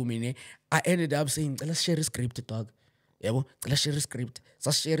Umutsumi ne I ended up saying let's share a script dog yabo let's share a script.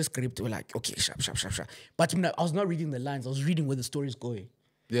 So share a script, we're like okay sharp but I was not reading the lines, I was reading where the story is going.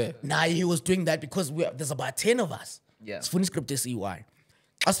 Yeah. Nah, he was doing that because there's about 10 of us. Yeah. It's funny script is why.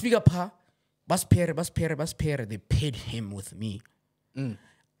 I speak up, bas pere. They paid him with me.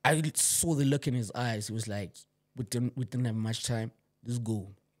 I saw the look in his eyes. He was like, we didn't have much time. Let's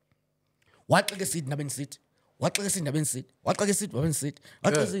go. What like I said, naben sit. What like I said, naben sit. What like I said, naben sit.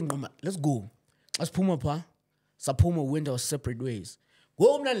 What like I said, let's go. Let's puma pa. Sa puma went our separate ways.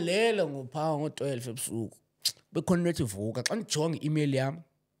 Go mna lela ngopha ngo-12 ebusuku. Bekhonrethe vuka. Xa ndijonga email yam.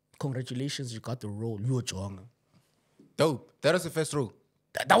 Congratulations, you got the role. You're jonga. Dope. That was the first role.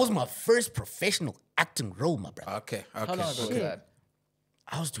 That was my first professional acting role, my brother. Okay. How long ago was that?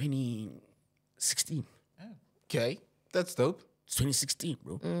 I was 2016. Okay. That's dope. It's 2016,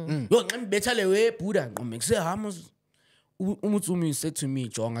 bro. Yo, I'm better way, Buddha. Umutsumi said to me,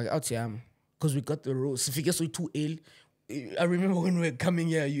 Jonga, out here, because we got the role. Sifike so too early. I remember when we were coming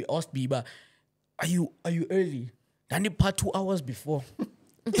here, you asked me, but are you early? I need part 2 hours before.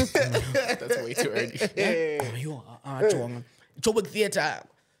 That's way too early. Yo, Jonga. Joburg Theatre.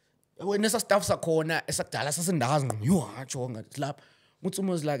 When there's stuff sakona, esakdala sasendazi. Yo, Jonga. Slap. Mutsumi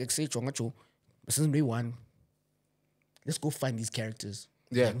was like, say Jonga cho. Since day one. Let's go find these characters.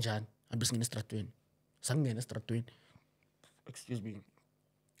 Yeah. I'm just going to excuse me.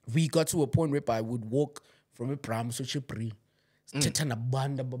 We got to a point where I would walk from a pram so chipri. Tetana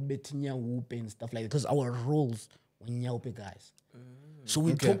banda babetinya whoop and stuff like that. Because our roles were nyaupe guys. So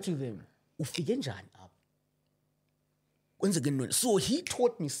we talk to them. Ufike njani up. So he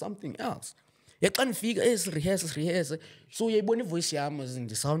taught me something else. I can't figure rehearse. So you voice was in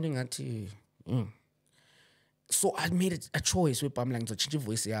the sounding at So I made a choice with I'm like to change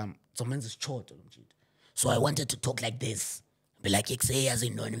voice is short. So I wanted to talk like this. Be like say as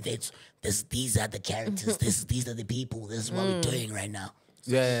in knowing that these are the characters, these are the people, this is what we're doing right now.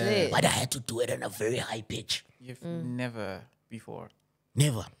 Yeah. But I had to do it on a very high pitch. You've never before.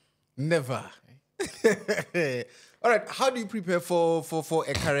 Never. All right. How do you prepare for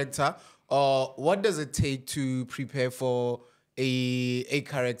a character? Or what does it take to prepare for a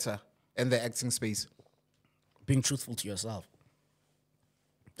character in the acting space? Being truthful to yourself.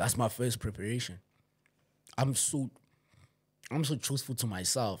 That's my first preparation. I'm so truthful to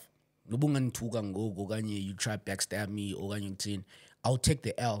myself. You try backstab me or anything. I'll take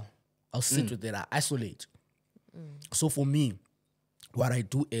the L. I'll sit with it. I isolate. So for me, what I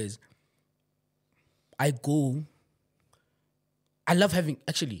do is I love having,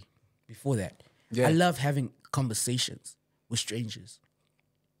 actually, before that, Yeah. I love having conversations with strangers.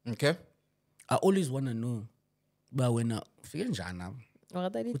 Okay. I always want to know, but when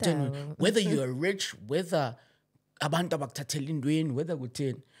whether you are rich, whether abantu abakuthathela indweni, whether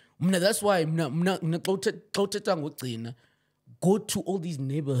kutheni. That's why go to all these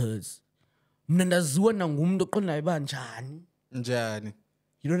neighborhoods. Ndaziwa nangumuntu oqondayo banjani. Njani.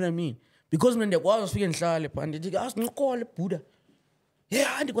 You know what I mean? Because when ndiyakwazi ufike ndihlale phaa ndithi asincokole Buddha.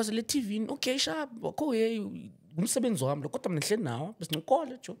 Yeah, ndikwazi le TV. Okay, sharp. Wakho hey ngumsebenzi wami lo kodwa mina hleli nawe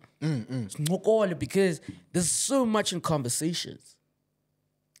besincokole jo. Sincokole because there's so much in conversations.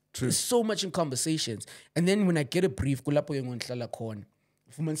 True. There's so much in conversations. And then when I get a brief, kulapho ke ngondihlala khona.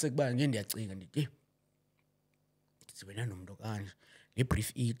 Ufumanise kuba nje ndiyacinga ndithi wena nomuntu kanje le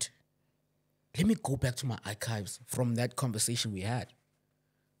brief it. Let me go back to my archives from that conversation we had.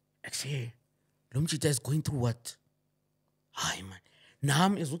 Actually, Lomchita is going through what? Hi man.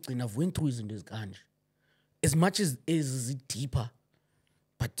 Nam is ugcina went through izinto ezikanje. As much as is it deeper,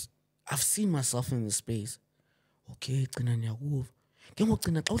 but I've seen myself in the space. Okay, gcina niyakuva. Ke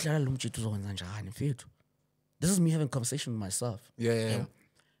ngogcina xa udlala Lomchita uzokwenza njani mfethu? This is me having a conversation with myself. Yeah.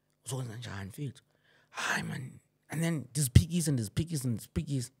 Uzokwenza njani mfethu? Hi man. And then there's piggies and there's piggies and there's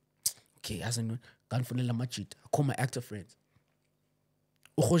piggies. Okay, as I know, Ganfunela Machit. I call my actor friends.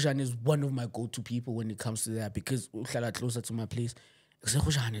 Ukhojan is one of my go-to people when it comes to that because uhlala closer to my place. I say,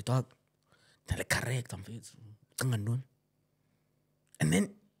 Ukhojan, dog. They're correct, I'm fit. And then,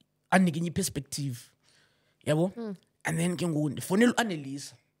 I'm getting perspective. Yabo? And then, Fonel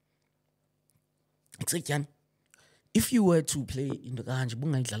Annelise. It's like, if you were to play in the Ganj,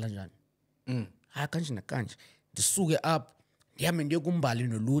 Bunga Jalanjan. I can't. The suge up. Yamen Yogumbali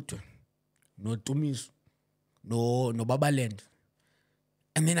no Luto. No Tumis. No Babaland.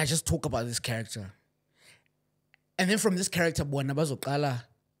 And then I just talk about this character. And then from this character, Buanabazo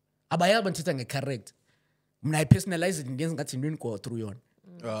Abaya Bantitanga correct. When I personalize it, it doesn't go through yon.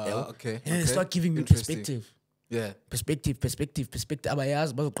 Okay. And then start giving me perspective. Yeah. Perspective.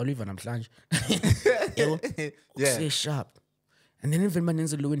 Abayaz Bazo Kaliva and I'm flange. Yeah. Say sharp. And then even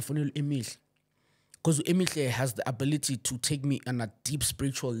Manenza Lewin Funil Emil. Because Emil has the ability to take me on a deep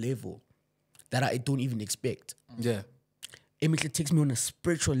spiritual level that I don't even expect. Yeah. Emil takes me on a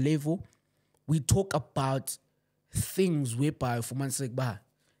spiritual level. We talk about things whereby for Mansegba.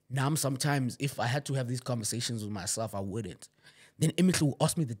 Now sometimes if I had to have these conversations with myself, I wouldn't. Then Emil will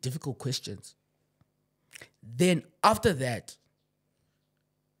ask me the difficult questions. Then after that,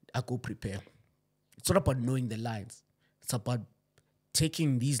 I go prepare. It's not about knowing the lines. It's about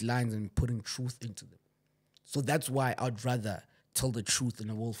taking these lines and putting truth into them. So that's why I'd rather tell the truth in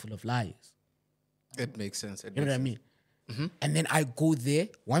a world full of lies. It makes sense. You know what I mean? Mm-hmm. And then I go there.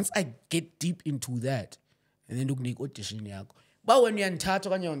 Once I get deep into that, and then look audition yako. But when you're in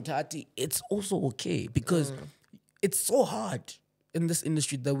Tati, it's also okay because it's so hard in this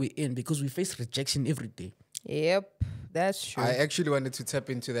industry that we're in because we face rejection every day. Yep, that's true. I actually wanted to tap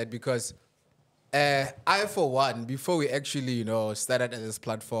into that because I, for one, before we actually, started at this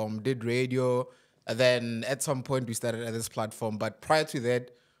platform, did radio, and then at some point we started at this platform. But prior to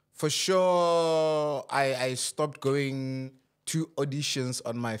that, for sure, I stopped going to auditions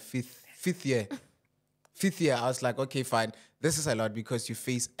on my fifth year. Fifth year, I was like, okay, fine. This is a lot because you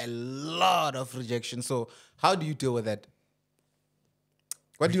face a lot of rejection. So how do you deal with that?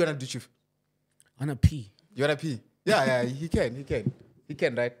 What do you want to do, Chief? I want to pee. You want to pee? Yeah, he can,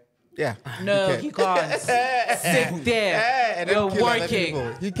 right? Yeah. No, he can't. Sit there. And then We're kill other working.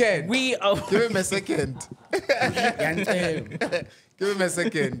 people. He can. We are. Give him a second. Give him a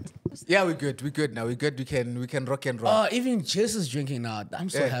second. Yeah, we're good now. We're good. We can rock and roll. Even Jess is drinking now. I'm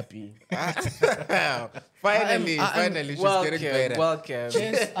so happy. Finally, she's getting better. Welcome.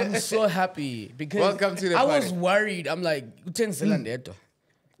 Jess, I'm so happy because Welcome to the I party. was worried. I'm like,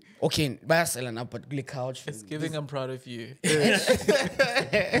 okay, buy selling up at the couch. It's giving. I'm proud of you. I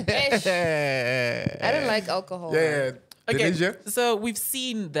don't like alcohol. Yeah. Okay, Denisha? so we've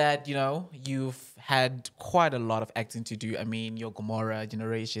seen that, you've had quite a lot of acting to do. I mean, your Gomorrah,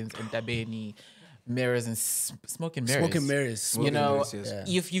 Generations, and Tabeni, Mirrors, and Smoke and Mirrors. Smoke and Mirrors. Smoke and Mirrors,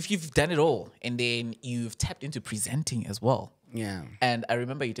 yes. You've done it all, and then you've tapped into presenting as well. Yeah. And I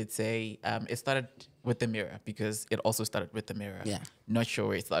remember you did say it started with the Mirror because it also started with the Mirror. Yeah. Not sure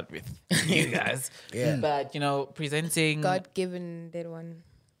where it started with you guys. Yeah. But, presenting. God-given, that one.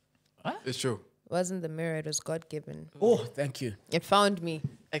 It's true. Wasn't the mirror, it was God-given. Oh, thank you. It found me.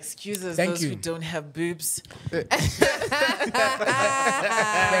 Excuses Thank those you. who don't have boobs. Thank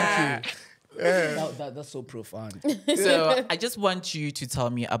you. That's so profound. So I just want you to tell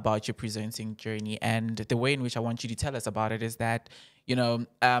me about your presenting journey, and the way in which I want you to tell us about it is that,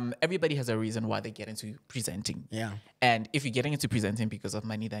 everybody has a reason why they get into presenting. Yeah. And if you're getting into presenting because of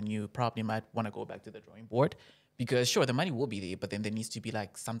money, then you probably might want to go back to the drawing board, because sure, the money will be there, but then there needs to be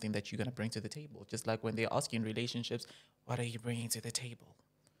like something that you're going to bring to the table. Just like when they ask you in relationships, what are you bringing to the table?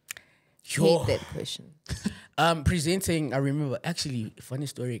 Hate that question. Presenting, I remember, actually, funny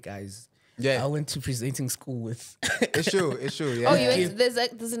story, guys. Yeah. I went to presenting school with. It's true. Yeah. Oh, you went,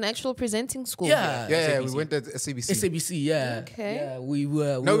 there's an actual presenting school. Yeah, we went at SABC. SABC, yeah. Okay. Yeah, we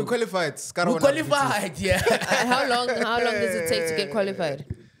were. No, we qualified. We qualified, yeah. And how long does it take to get qualified?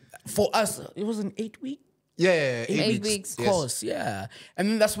 For us, it was an 8 week Yeah, 8 weeks. course, yeah. And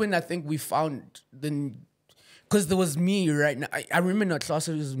then that's when I think we found because there was me right now. I remember in our class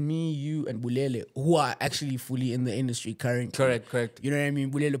it was me, you, and Bulele, who are actually fully in the industry currently. Correct. You know what I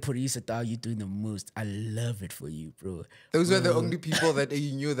mean? Bulele Porisa, you're doing the most. I love it for you, bro. Those were the only people that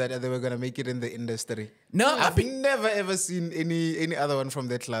you knew that they were gonna make it in the industry. No, I've never ever seen any other one from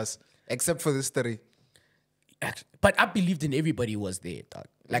that class except for this three. But I believed in everybody was there, dog.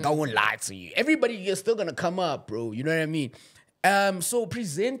 Like, I won't lie to you. Everybody is still gonna come up, bro. You know what I mean? So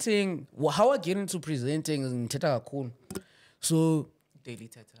presenting, how I get into presenting is in Theta cool. So Daily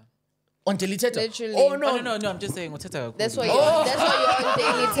Theta. on Daily Theta. Literally. Oh no, No, I'm just saying, what's Theta? That's why you're on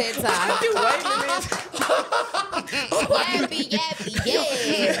Daily Theta.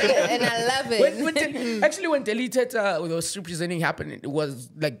 Yeah. And I love it. Actually, when Daily Theta, when the street presenting happened, it was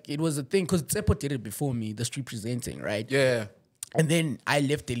a thing because Tsepo did it before me, the street presenting, right? Yeah. And then I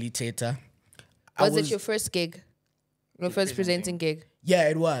left Daily Theta. Was it your first gig? Your first presenting gig? Yeah,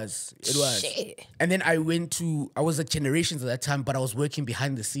 it was. Shit. And then I was at Generations at that time, but I was working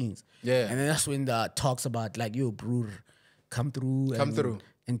behind the scenes. Yeah. And then that's when the talks about like, yo, bro, come through.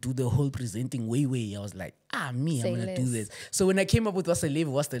 And do the whole presenting way. I was like, I'm going to do this. So when I came up with What's the Live,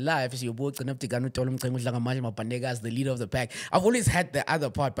 What's the Life, as the leader of the pack, I've always had the other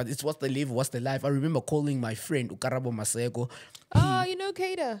part, but it's What's the Live, What's the Life. I remember calling my friend, Ukarabo Maseko. Oh, you know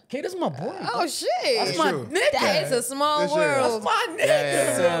Kader. Kader's my boy. Oh, shit. That's my nigga. That is a small world. That's my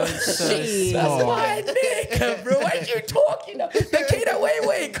nigga. Shit. That's my nigga, bro. What you talking about? The Kader,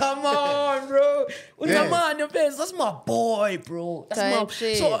 wait. Come on, bro. Come on, your best. That's my boy, bro. Type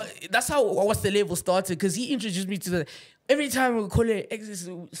shit. So that's how What's the Level started, because he introduced me to the. Every time we call it like, What's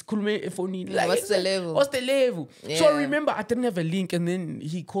the level? What's the level? Yeah. So I remember I didn't have a link, and then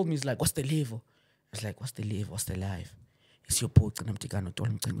he called me. He's like, "What's the level?" I was like, "What's the level? What's the life?" It's your boy, the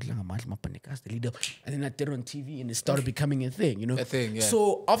leader. And then I did it on TV, and it started becoming a thing, you know. A thing, yeah.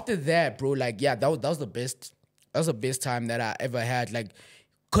 So after that, bro, like, yeah, that was the best. That was the best time that I ever had, like,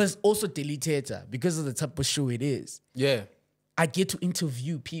 cause also Daily Theta, because of the type of show it is. Yeah. I get to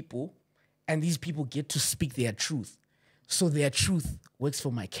interview people, and these people get to speak their truth. So their truth works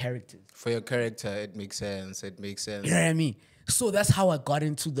for my characters. For your character, it makes sense. You know what I mean? So that's how I got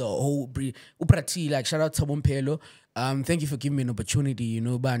into the whole Uprati, like, shout out to Bompelo. Thank you for giving me an opportunity, you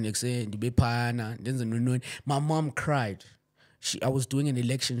know, my mom cried. I was doing an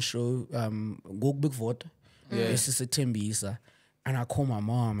election show, go big vote. This is a Tembisa. And I called my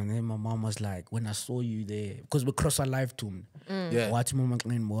mom, and then my mom was like, when I saw you there, because we cross our life tomb. Watch mama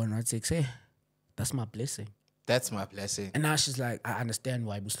clean more, and I say, hey, that's my blessing. That's my blessing. And now she's like, I understand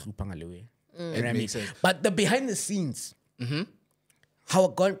why we sleep on the way. It makes sense. But the behind the scenes, how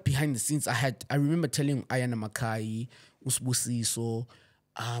I got behind the scenes, I remember telling Ayana Makai, Usbusiso,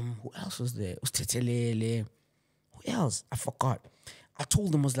 who else was there? Ustetelele. Who else? I forgot. I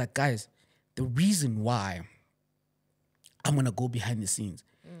told them, I was like, guys, the reason why I'm gonna go behind the scenes,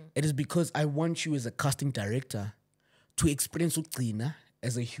 it is because I want you as a casting director to experience Uqina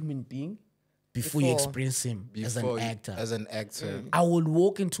as a human being before you experience him as an actor. As an actor. I will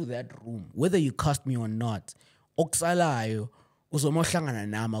walk into that room, whether you cast me or not. Okusalayo, uzomohlangana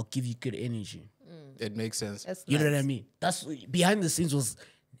nami, I'll give you good energy. It makes sense. You know what I mean? That's behind the scenes was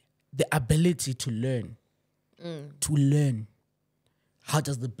the ability to learn. To learn how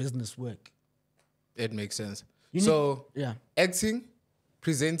does the business work. It makes sense. So acting,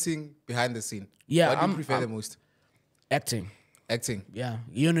 presenting, behind the scene. Yeah, what do you prefer the most? Acting. Yeah.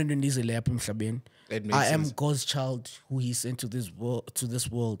 You know, I am sense. God's child who He sent to this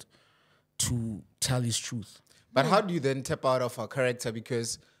world to tell His truth. But how do you then tap out of a character?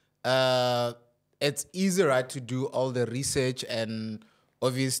 Because it's easy, right, to do all the research and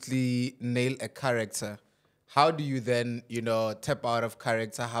obviously nail a character. How do you then, tap out of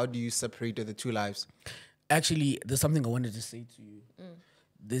character? How do you separate the two lives? Actually, there's something I wanted to say to you.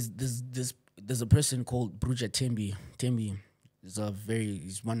 There's a person called Bruja Tembi. Tembi is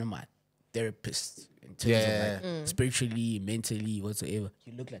he's one of my therapist in terms of like spiritually, mentally, whatsoever.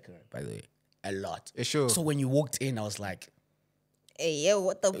 You look like her, by the way, a lot. Yeah, sure. So when you walked in, I was like, Hey, yo,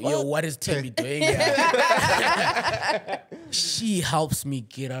 what the fuck? yo, what is Timmy doing here? She helps me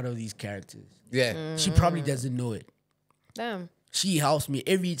get out of these characters. Yeah. She probably doesn't know it. Damn. She helps me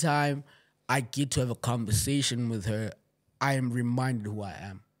every time I get to have a conversation with her. I am reminded who I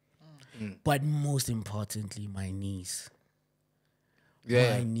am. But most importantly, my niece.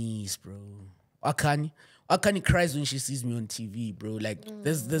 Yeah. My niece, bro. Akani cries when she sees me on TV, bro. Like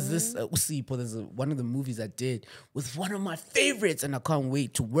there's this Usipo, one of the movies I did with one of my favorites, and I can't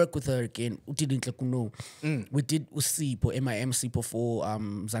wait to work with her again. We did Usipo, MIM for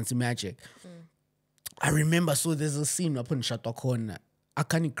Zanzi Magic. I remember, so there's a scene up in Shatokona.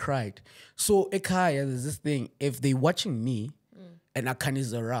 Akani cried. So Ekaya, there's this thing, if they're watching me and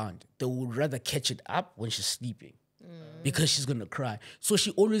Akani's around, they would rather catch it up when she's sleeping because she's gonna cry. So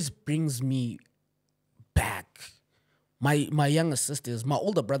she always brings me back. My younger sisters, my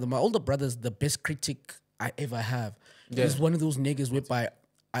older brother's the best critic I ever have. He's one of those niggas whereby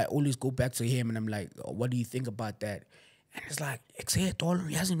I always go back to him and I'm like, oh, what do you think about that? And it's like, you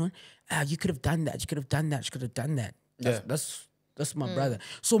could have done that, you could have done that, you could have done that. That's my brother.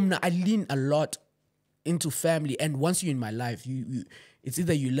 So I lean a lot into family, and once you're in my life, you it's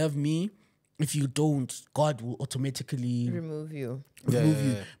either you love me. If you don't, God will automatically Remove you.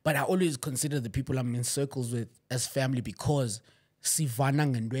 But I always consider the people I'm in circles with as family because sivana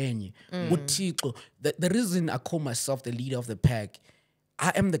ngandwenye. Uthixo, the reason I call myself the leader of the pack,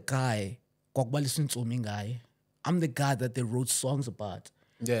 I am the guy. I'm the guy that they wrote songs about.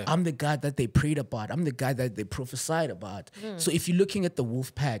 Yeah. I'm the guy that they prayed about. I'm the guy that they prophesied about. So if you're looking at the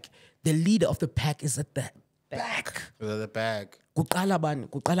wolf pack, the leader of the pack is at the back. The bag. Kuqala bani?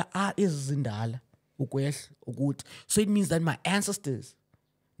 Kuqala izindala ukwehla ukuthi. So it means that my ancestors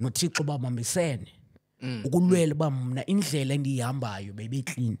noThixo babambisene ukulwela ba mna indlela endiyihambayo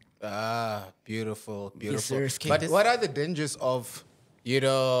bebeclean. Ah, beautiful, Yes, beautiful. sir. But what are the dangers of,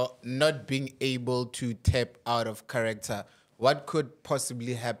 not being able to tap out of character? What could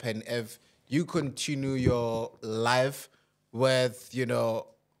possibly happen if you continue your life with,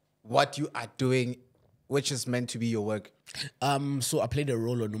 what you are doing, which is meant to be your work? So I played a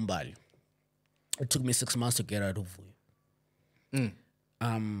role on Umbali. It took me 6 months to get out of Vuyo.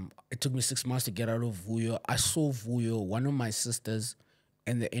 It took me 6 months to get out of Vuyo. I saw Vuyo, one of my sisters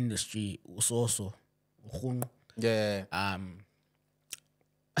in the industry, was also Yeah.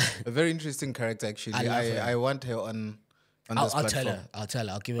 A very interesting character, actually. I love her. I want her on I'll this tell platform. her. I'll tell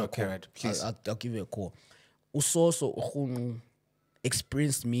her. I'll give her a Okay, call. right, please. I'll give her a call. Also,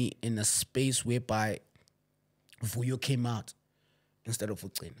 experienced me in a space whereby Vuyo came out instead of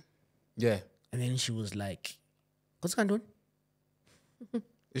Ucin. Yeah. And then she was like, what's going on?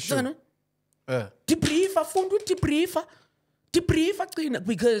 It's true. Debriefer, phone with debriefer. Debriefer,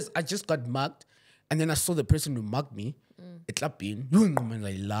 because I just got mugged. And then I saw the person who mugged me. Etlapin.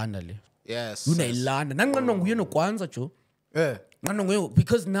 Yes. Yeah.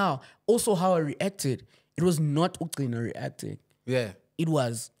 Because now, also how I reacted, it was not Ucina reacting. Yeah. It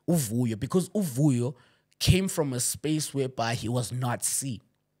was Uvuyo. Because Uvuyo came from a space whereby he was not seen.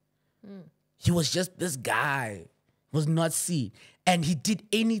 He was just this guy. Was not seen. And he did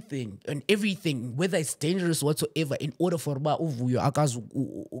anything and everything, whether it's dangerous whatsoever, in order for Uvuyo akazi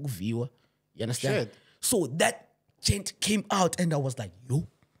ukuviwa. You understand? Shit. So that gent came out and I was like, yo.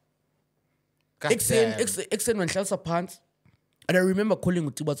 God damn. Exen when Chelsa pants. And I remember calling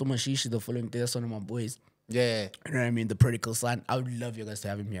Utibato Mashishi the following day, that's one of my boys. Yeah. You know what I mean? The prodigal son. I would love you guys to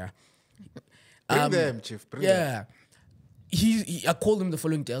have him here. Bring them, Chief. Bring them. Yeah. I called him the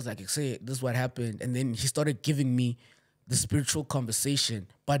following day. I was like, say, this is what happened. And then he started giving me the spiritual conversation,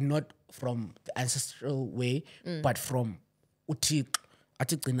 but not from the ancestral way, but from Uthixo. Yeah.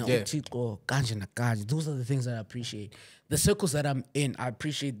 Uthixo, kanje na kanje. Those are the things that I appreciate. The circles that I'm in, I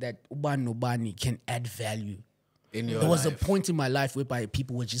appreciate that Ubani Nobani can add value. In your There was a life. point in my life whereby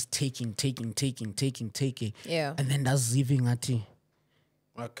people were just taking. Yeah. And then that's even at it.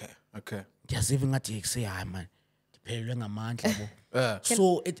 Okay. Just even at it, say, ah, man. Diphelelwe ngamandla, bo." Yeah.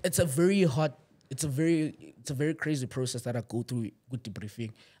 So it's a very hot, it's a very crazy process that I go through with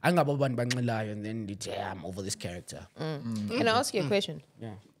debriefing. And then they say, I'm over this character. Can I ask you a question?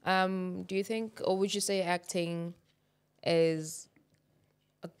 Yeah. Do you think, or would you say acting is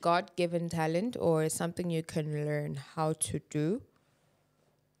a God-given talent or something you can learn how to do?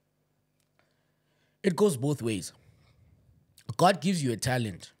 It goes both ways. God gives you a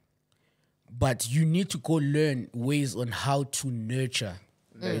talent, but you need to go learn ways on how to nurture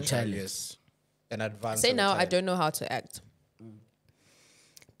the talent. Yes. An advance. Say of now, I talent. don't know how to act.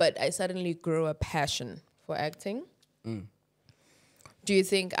 but I suddenly grew a passion for acting. Do you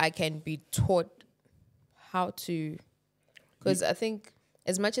think I can be taught how to? Because I think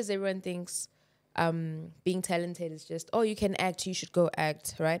as much as everyone thinks being talented is just, oh, you can act, you should go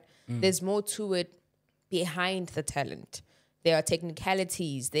act, right? There's more to it behind the talent. There are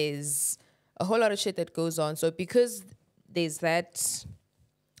technicalities. There's a whole lot of shit that goes on. So because there's that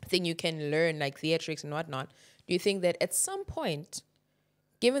thing you can learn, like theatrics and whatnot, do you think that at some point,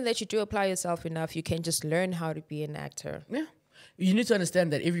 given that you do apply yourself enough, you can just learn how to be an actor? Yeah. You need to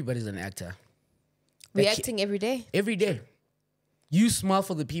understand that everybody's an actor. We're acting every day. Every day. You smile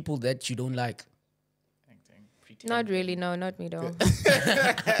for the people that you don't like. Not really, no, not me though. But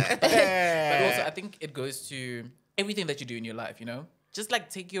also, I think it goes to everything that you do in your life, you know? Just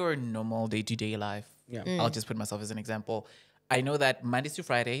like take your normal day-to-day life. Yeah. I'll just put myself as an example. I know that Mondays to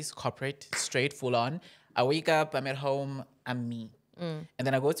Fridays, corporate, straight, full on. I wake up, I'm at home, I'm me. And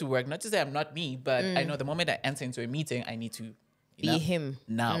then I go to work, not to say I'm not me, but I know the moment I enter into a meeting, I need to Be him.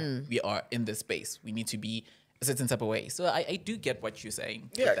 Now we are in this space. We need to be a certain type of way. So I do get what you're saying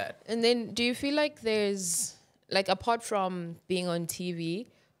with that. And then do you feel like there's, like, apart from being on TV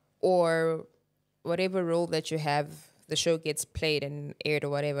or whatever role that you have, the show gets played and aired or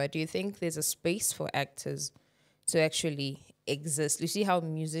whatever, do you think there's a space for actors to actually exist? You see how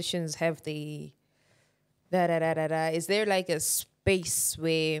musicians have the da-da-da-da-da. Is there like a space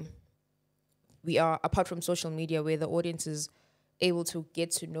where we are, apart from social media, where the audience is able to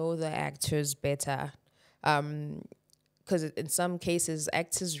get to know the actors better? Because in some cases,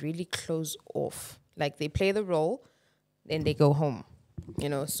 actors really close off. Like, they play the role, then they go home, you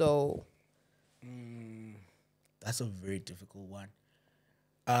know, so... That's a very difficult one.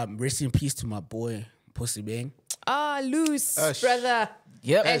 Rest in peace to my boy, Pussy Bang. Loose, brother.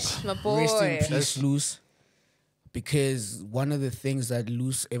 Yep. Ash, my boy. Rest in peace, Luce. Because one of the things that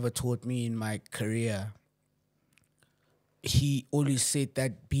Luce ever taught me in my career, he always said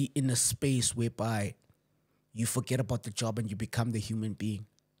that be in a space whereby you forget about the job and you become the human being.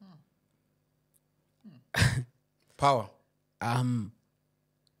 Power.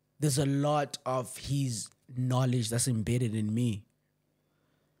 There's a lot of his knowledge that's embedded in me.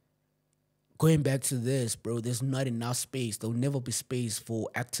 Going back to this, bro, there's not enough space. There'll never be space for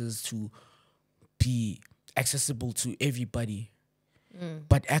actors to be accessible to everybody.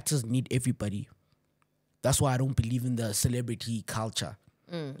 But actors need everybody. That's why I don't believe in the celebrity culture.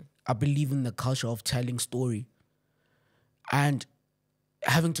 I believe in the culture of telling story. And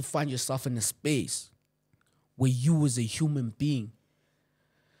having to find yourself in a space where you as a human being...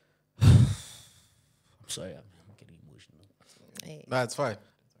 I'm sorry, I'm getting emotional. No, it's fine.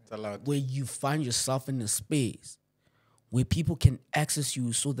 It's allowed. Where you find yourself in a space where people can access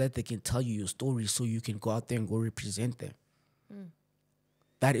you so that they can tell you your story so you can go out there and go represent them.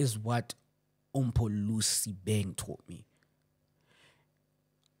 That is what Umpo Lucy Bang taught me.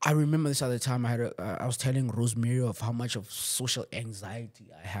 I remember this other time I was telling Rosemary of how much of social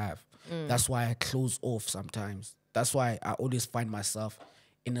anxiety I have. That's why I close off sometimes. That's why I always find myself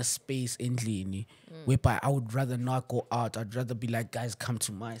in a space endlini whereby I would rather not go out. I'd rather be like, guys, come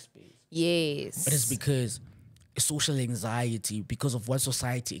to my space. Yes. But it's because social anxiety, because of what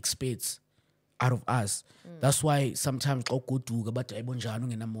society expects out of us. That's why sometimes I go to about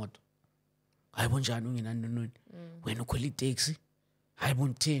ayibonjani ungenamoto. Ayibonjani ungenanononi. Wena ukhwela itaxi.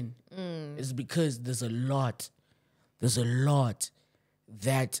 Ayibonthini. It's because there's a lot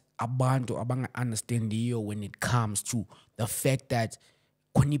that abantu abanga understandiyo when it comes to the fact that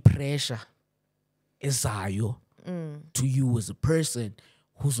kuni pressure ezayo to you as a person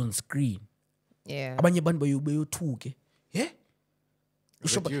who's on screen. Yeah. Abanye abantu bayothuke. Yeah?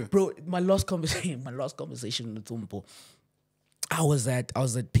 With you. Bro, my last conversation with Umpo, I was at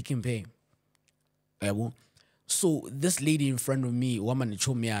Pick and Pay. Yabo. So this lady in front of me, woman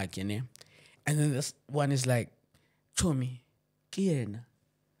chomi yake, ne? And then this one is like, chomi, kiena.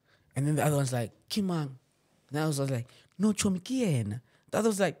 And then the other one's like, kimang. And I was like, no, chomi, kiena. The other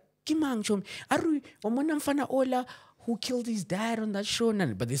was like, kimang, chomi. Aru, wamona mfana ola who killed his dad on that show.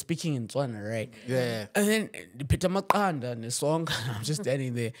 But they're speaking in Tswana, right? Yeah. And then Peter Makanda and the song, I'm just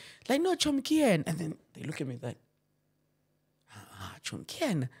standing there, like, no, chomi, kiena. And then they look at me like, chomi,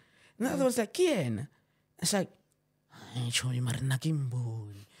 kiena. And the other was like, kiena. It's like, chomi marina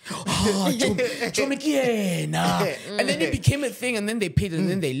kimboni. Chomi kiena. And then it became a thing, and then they paid, and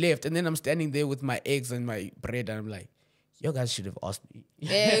then they left. And then I'm standing there with my eggs and my bread, and I'm like, you guys should have asked me.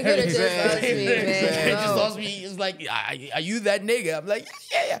 Yeah, you could have just asked me, man. They just asked me. It's like, are you that nigga? I'm like,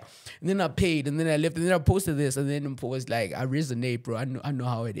 yeah. And then I paid, and then I left, and then I posted this, and then it was like, I resonate, bro. I know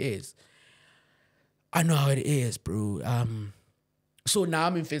how it is. I know how it is, bro. So now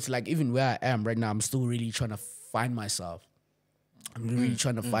I'm in phase, like, even where I am right now, I'm still really trying to find myself. I'm really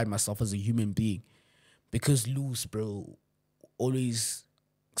trying to find myself as a human being. Because Luz, bro, always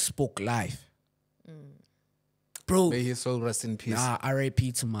spoke life. Bro, May his soul rest in peace. nah,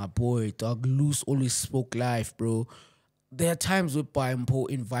 RIP to my boy, dog. Luz always spoke life, bro. There are times where Mpo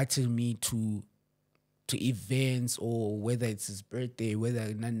invited me to events, or whether it's his birthday, whether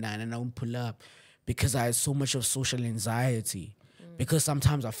I don't pull up, because I had so much of social anxiety. Because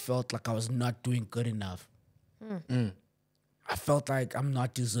sometimes I felt like I was not doing good enough. I felt like I'm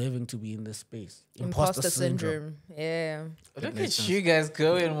not deserving to be in this space. Imposter syndrome. Yeah. Look at you guys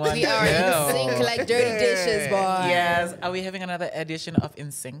going one. We are in sync like dirty dishes, boy. Yes. Are we having another edition of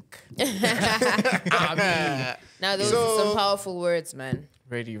In Sync? Now those are some powerful words, man.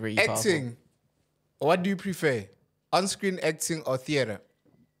 Really, really Acting. What do you prefer? On-screen acting or theater?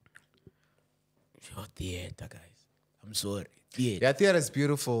 Your theater, guys. I'm sorry. Theater. Yeah, theater is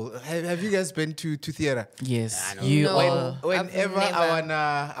beautiful. Have you guys been to theater? Powerful. Yes. You You are. Whenever never.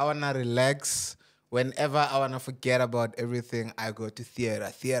 I wanna relax, whenever I wanna forget about everything, I go to theater.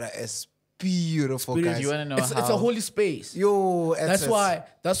 Theater is beautiful, Spirit, guys. You want to know It's how? a holy space. Yo, That's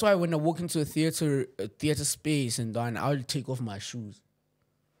why when I walk into a theater space and then I'll take off my shoes.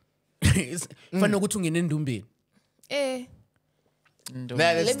 It's fun ukuthi ungene endumbeni. Eh.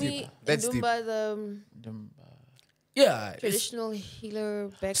 That's Let deep. me That's deep. Ndumba, the Yeah, it's, traditional healer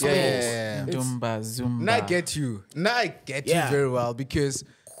back Yeah. Dumba, Zumba. Now I get you. Now I get you Yeah. very well, because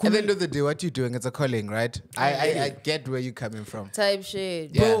at the end of the day, what you're doing, it's a calling, right? I get where you're coming from. type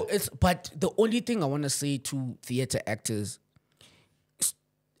shit. Yeah. bro. But the only thing I want to say to theater actors,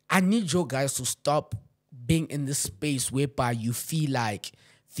 I need you guys to stop being in this space whereby you feel like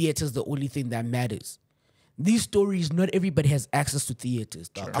theater is the only thing that matters. These stories, not everybody has access to theaters.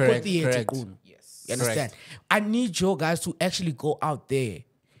 Dog. I got Correct, theater. correct. Kuno. You understand? I need you guys to actually go out there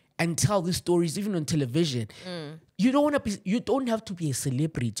and tell these stories, even on television. You don't have to be a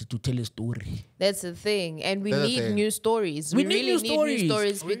celebrity to tell a story. That's the thing. And we That's the need thing. new stories. We We need really new need new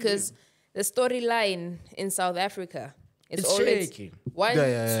stories. stories because the storyline in South Africa is It's always shaky. one,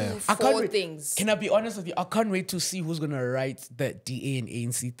 Yeah. two, I can't four wait- things. Can I be honest with you? I can't wait to see who's gonna write the DA and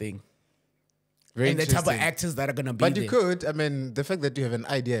ANC thing. Very And the type of interesting. actors that are gonna be But there. you could, I mean, the fact that you have an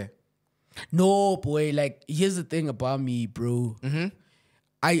idea. No, boy. Like, here's the thing about me, bro.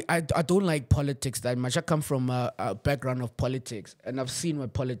 I don't like politics that much. I come from a background of politics, and I've seen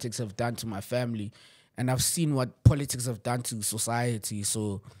what politics have done to my family, and I've seen what politics have done to society.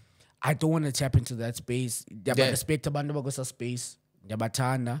 So I don't want to tap into that space. Yeah. Respect abantu bakosa space.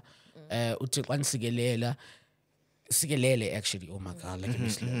 Ndiyabathanda. Uthixo anisikelele. Sikelele, actually. Oh my God. Like,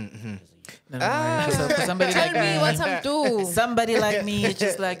 For somebody Tell like me what I'm doing. Somebody like me, it's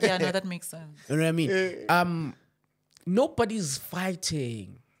just like, yeah, no, that makes sense. You know what I mean? Nobody's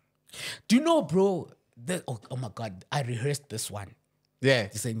fighting. Do you know, bro? Oh my God, I rehearsed this one Yeah.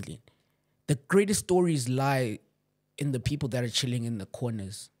 recently. The greatest stories lie in the people that are chilling in the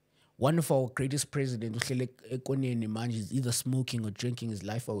corners. One of our greatest presidents, uhlele ekoneni manje, is either smoking or drinking his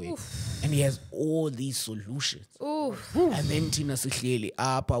life away. And he has all these solutions. And then Tina sihleli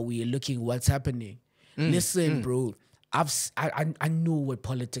apa, we are looking what's happening. Listen, bro, I know what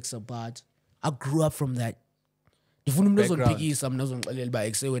politics is about. I grew up from that. Ndifuna umuntu ozondiphikisa mina ozongixelela uba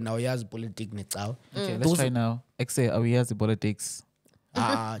ekuse wena awuyazi politics necawa. Okay, let's try now. Exe, are we as the politics?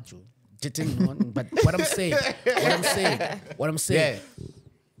 Joe. But what I'm saying,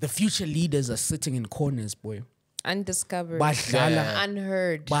 the future leaders are sitting in corners, boy. Undiscovered. Badlala,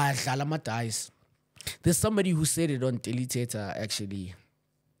 Unheard. badlala ama-dice. There's somebody who said it on Teletheta, actually.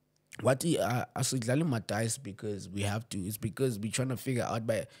 What asidlala ama-dice because we have to. It's because we're trying to figure out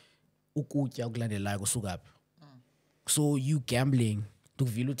by ukutya okulandelayo kusukaphi. So you gambling,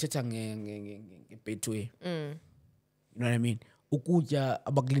 tukuvila uthetha ngebetway. You know what I mean? Ukutya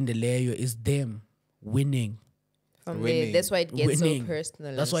abakulindeleyo is them winning. From Winning. there. That's why it gets Winning. so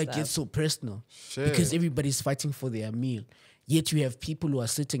personal. That's and why stuff. it gets so personal. Sure. Because everybody's fighting for their meal. Yet you have people who are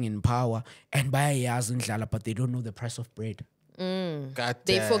sitting in power and bayayazi indlala, but they don't know the price of bread. God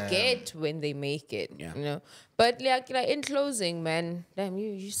They damn. forget when they make it, Yeah. you know. But like in closing, man, damn,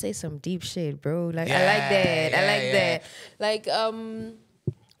 you say some deep shit, bro. Like I Yeah, like that. I like yeah. that. Like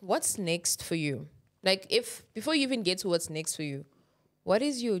what's next for you? Like if before you even get to what's next for you, what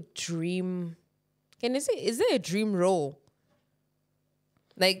is your dream? Is there a dream role?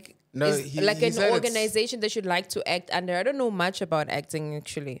 Like No, is he like said an it's- organization that you'd like to act under. I don't know much about acting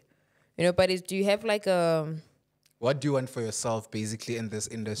actually. You know, but do you have like a What do you want for yourself, basically, in this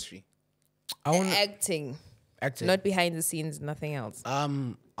industry? I want to acting? act. Not behind the scenes, nothing else.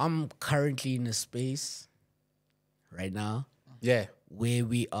 I'm currently in a space right now Yeah. where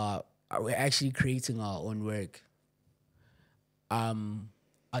we're actually creating our own work.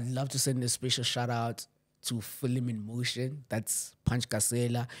 I'd love to send a special shout out to Film in Motion. That's Punch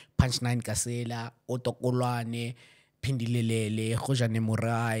Kasela, Punch 9 Kasela, Otokolwane, Pindilelele, Khojane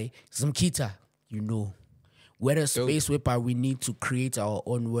Morai, Zimkita, you know. We're a space whereby we need to create our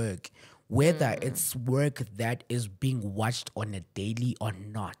own work, whether it's work that is being watched on a daily or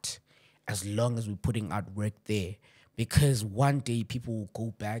not, as long as we're putting out work there. Because one day people will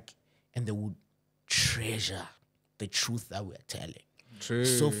go back and they will treasure the truth that we're telling. True.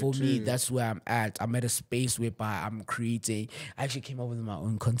 So for me, that's where I'm at. I'm at a space whereby I'm creating. I actually came up with my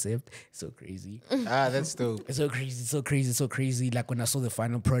own concept. So crazy. That's dope. It's so crazy, so crazy, so crazy. Like when I saw the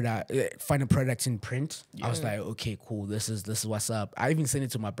final product in print, I was like, okay, cool. This is what's up. I even sent it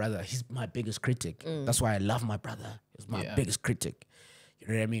to my brother. He's my biggest critic. That's why I love my brother. He's my biggest critic. You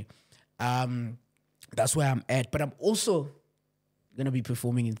know what I mean? That's where I'm at. But I'm also gonna be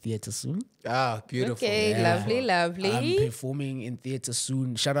performing in theater soon. Beautiful. Okay, lovely. I'm performing in theater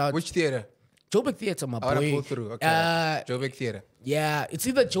soon. Shout out Which theater? Joburg Theater, my I want to boy. pull through. Okay. Joburg Theater. Yeah, it's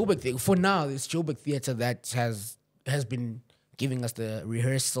either Joburg Theater. For now, it's Joburg Theater that has been giving us the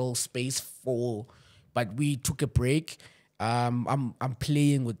rehearsal space for, but we took a break. I'm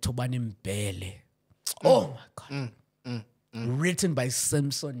playing with Tobani Mbele. Oh my God. Written by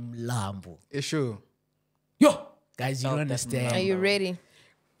Simpson Mlambo. Issue. Yo, guys, you don't understand. Are you ready?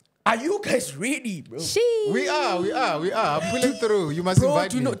 Are you guys ready, bro? We are. I'm pulling through. You must Bro,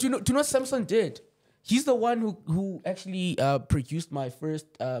 invite do you me. know what Samson did? He's the one who actually produced my first.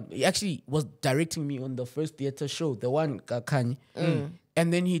 He actually was directing me on the first theater show, the one Kanye.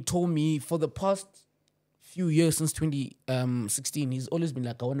 And then he told me for the past few years since 2016, he's always been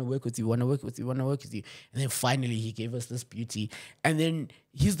like, I want to work with you, want to work with you. And then finally he gave us this beauty. And then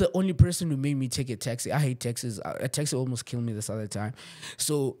he's the only person who made me take a taxi. I hate taxis. A taxi almost killed me this other time.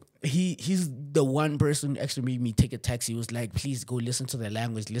 So he's the one person who actually made me take a taxi. He was like, please go listen to the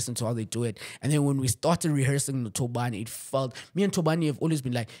language, listen to how they do it. And then when we started rehearsing the Tobani, it felt, me and Tobani have always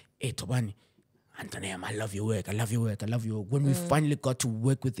been like, hey, Tobani, Antonem, I love your work. When we finally got to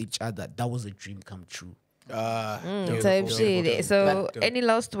work with each other, that was a dream come true. Type shit. So, any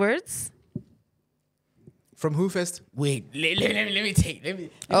last words? From who first? Wait, let me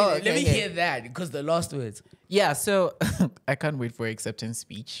hear that because the last words. Yeah, so I can't wait for acceptance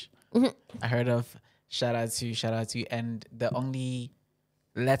speech. I heard of shout out to, and the only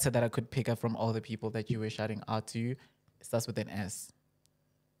letter that I could pick up from all the people that you were shouting out to starts with an S.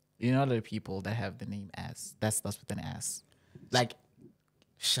 You know the people that have the name S. That starts with an S. Like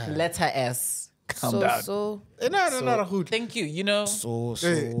letter S. Calm down. Thank you. You know.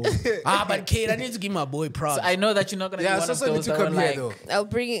 But Kate, I need to give my boy props. So I know that you're not gonna be one of those that come will, here like, though. I'll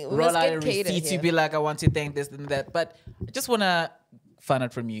bring it. roll out a Let's get Kate receipt to here. be like, I want to thank this and that. But I just wanna find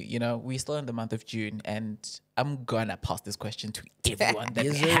out from you. You know, we're still in the month of June, and I'm gonna pass this question to everyone that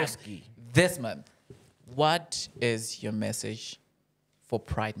we have this month. What is your message for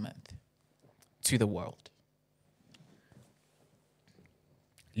Pride Month to the world?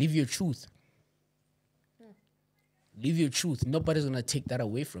 Live your truth. Live your truth. Nobody's gonna take that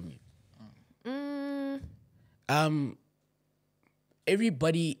away from you.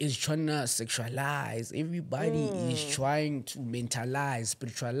 Everybody is trying to sexualize. Everybody is trying to mentalize,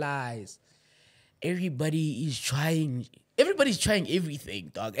 spiritualize. Everybody's trying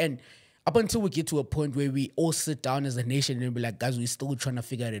everything, dog. And up until we get to a point where we all sit down as a nation and be like, guys, we're still trying to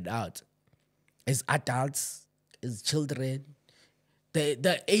figure it out. As adults, as children. The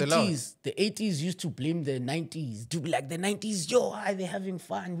 80s used to blame the 90s. To be like, the 90s, yo, are they having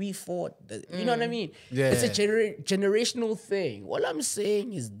fun? We fought. You know what I mean? Yeah. It's a generational thing. All I'm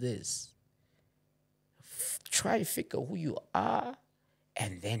saying is this. Try to figure who you are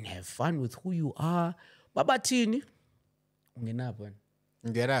and then have fun with who you are. Babatini.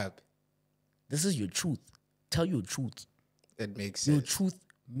 Get up. This is your truth. Tell your truth. It makes Your sense. truth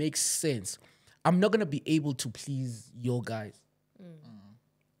makes sense. I'm not going to be able to please your guys.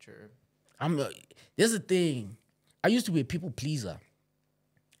 True. There's a thing. I used to be a people pleaser.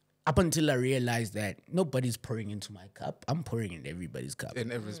 Up until I realized that nobody's pouring into my cup. I'm pouring in everybody's cup.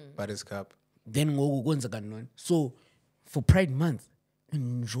 In everybody's cup. Then so for Pride Month,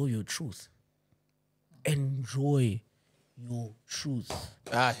 enjoy your truth. Enjoy your truth.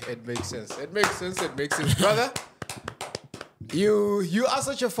 It makes sense. It makes sense. Brother, you are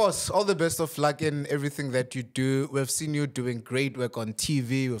such a force. All the best of luck in everything that you do. We've seen you doing great work on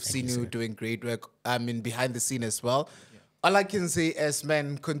TV. We've seen you doing great work behind the scene as well. Yeah. All I can say is,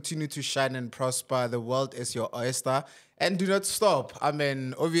 man, continue to shine and prosper. The world is your oyster. And do not stop. I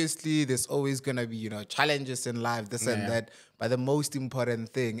mean, obviously, there's always going to be, challenges in life, this and that. but the most important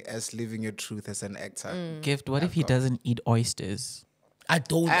thing is living your truth as an actor. Gift, what if he doesn't eat oysters? I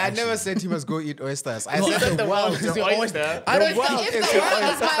don't. I actually. never said he must go eat oysters. I No, said the world is your oyster. I don't world If is the your world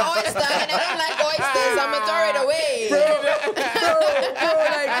is my oyster and I don't like oysters, I'm gonna throw it away. Bro,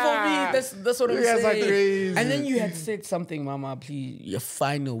 like for me, that's what I'm You guys are saying. crazy. And then you had said something, Mama. Please, your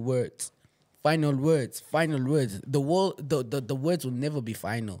final words. Final words. The words will never be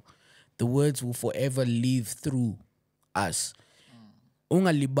final. The words will forever live through us.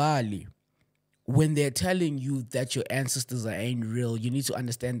 Ungalibali. When they're telling you that your ancestors ain't real, you need to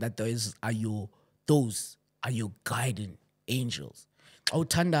understand that those are your guiding angels.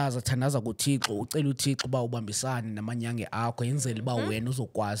 Awuthandaza kuThixo ucela uThixo ba ubambisane namanyange akho yenzele ba wena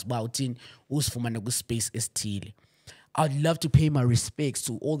uzokwazi ba uthini usifumane kwispace esithile. I'd love to pay my respects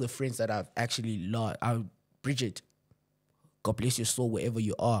to all the friends that I've actually lost. Bridget, God bless your soul wherever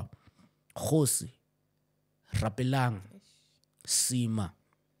you are. Khosi, Rapelang, Sima,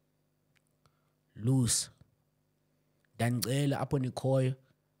 Luz, Dangela apho nikhoyo,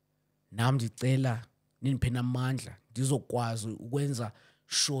 nami ndicela niniphe namandla ndizokwazi ukwenza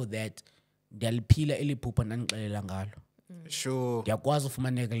sure that ndiyaliphila eliphupha nandixelela ngalo. Sure. Ndiyakwazi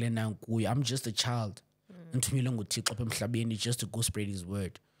ufumaneka lena kuyo. I'm just a child. Ngithunyelwe nguThixo apha emhlabeni just to go spread his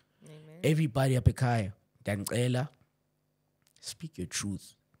word. Amen. Everybody apha ekhaya ndiyacela speak your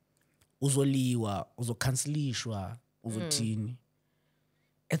truth. Uzoliwa, uzokhanselishwa, uzothini.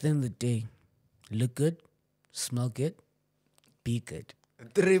 At the end of the day, look good, smell good, be good.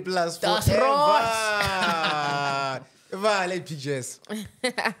 3+ That's forever. Vale, PJs.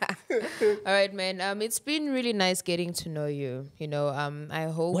 All right, man. It's been really nice getting to know you. You know, I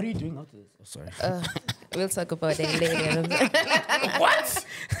hope What are you doing after this? Oh, sorry. we'll talk about it later. What?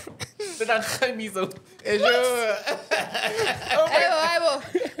 I will.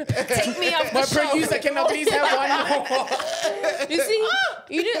 Take me off the My show. producer, can I please have one more? You see,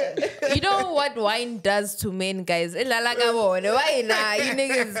 you know what wine does to men, guys. Why nah, you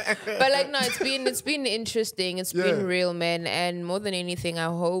niggas. But like, no, it's been interesting. It's been real, man. And more than anything, I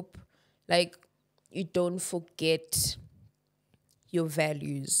hope like you don't forget your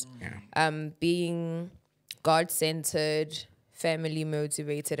values. Being God-centered, family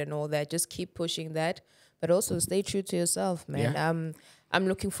motivated, and all that. Just keep pushing that, but also stay true to yourself, man. Yeah. I'm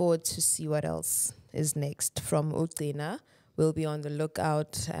looking forward to see what else is next from Utina. We'll be on the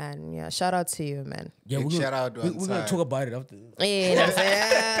lookout, and yeah, shout out to you, man. Yeah, Big shout out we're one gonna time. talk about it after this. Yeah,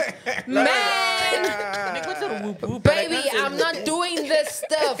 man. Baby, I'm not doing this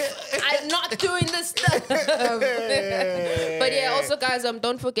stuff. I'm not doing this stuff. But yeah, also guys,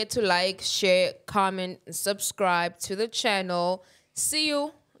 don't forget to like, share, comment, and subscribe to the channel. See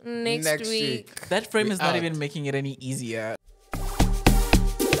you next week. That frame is not out. even making it any easier.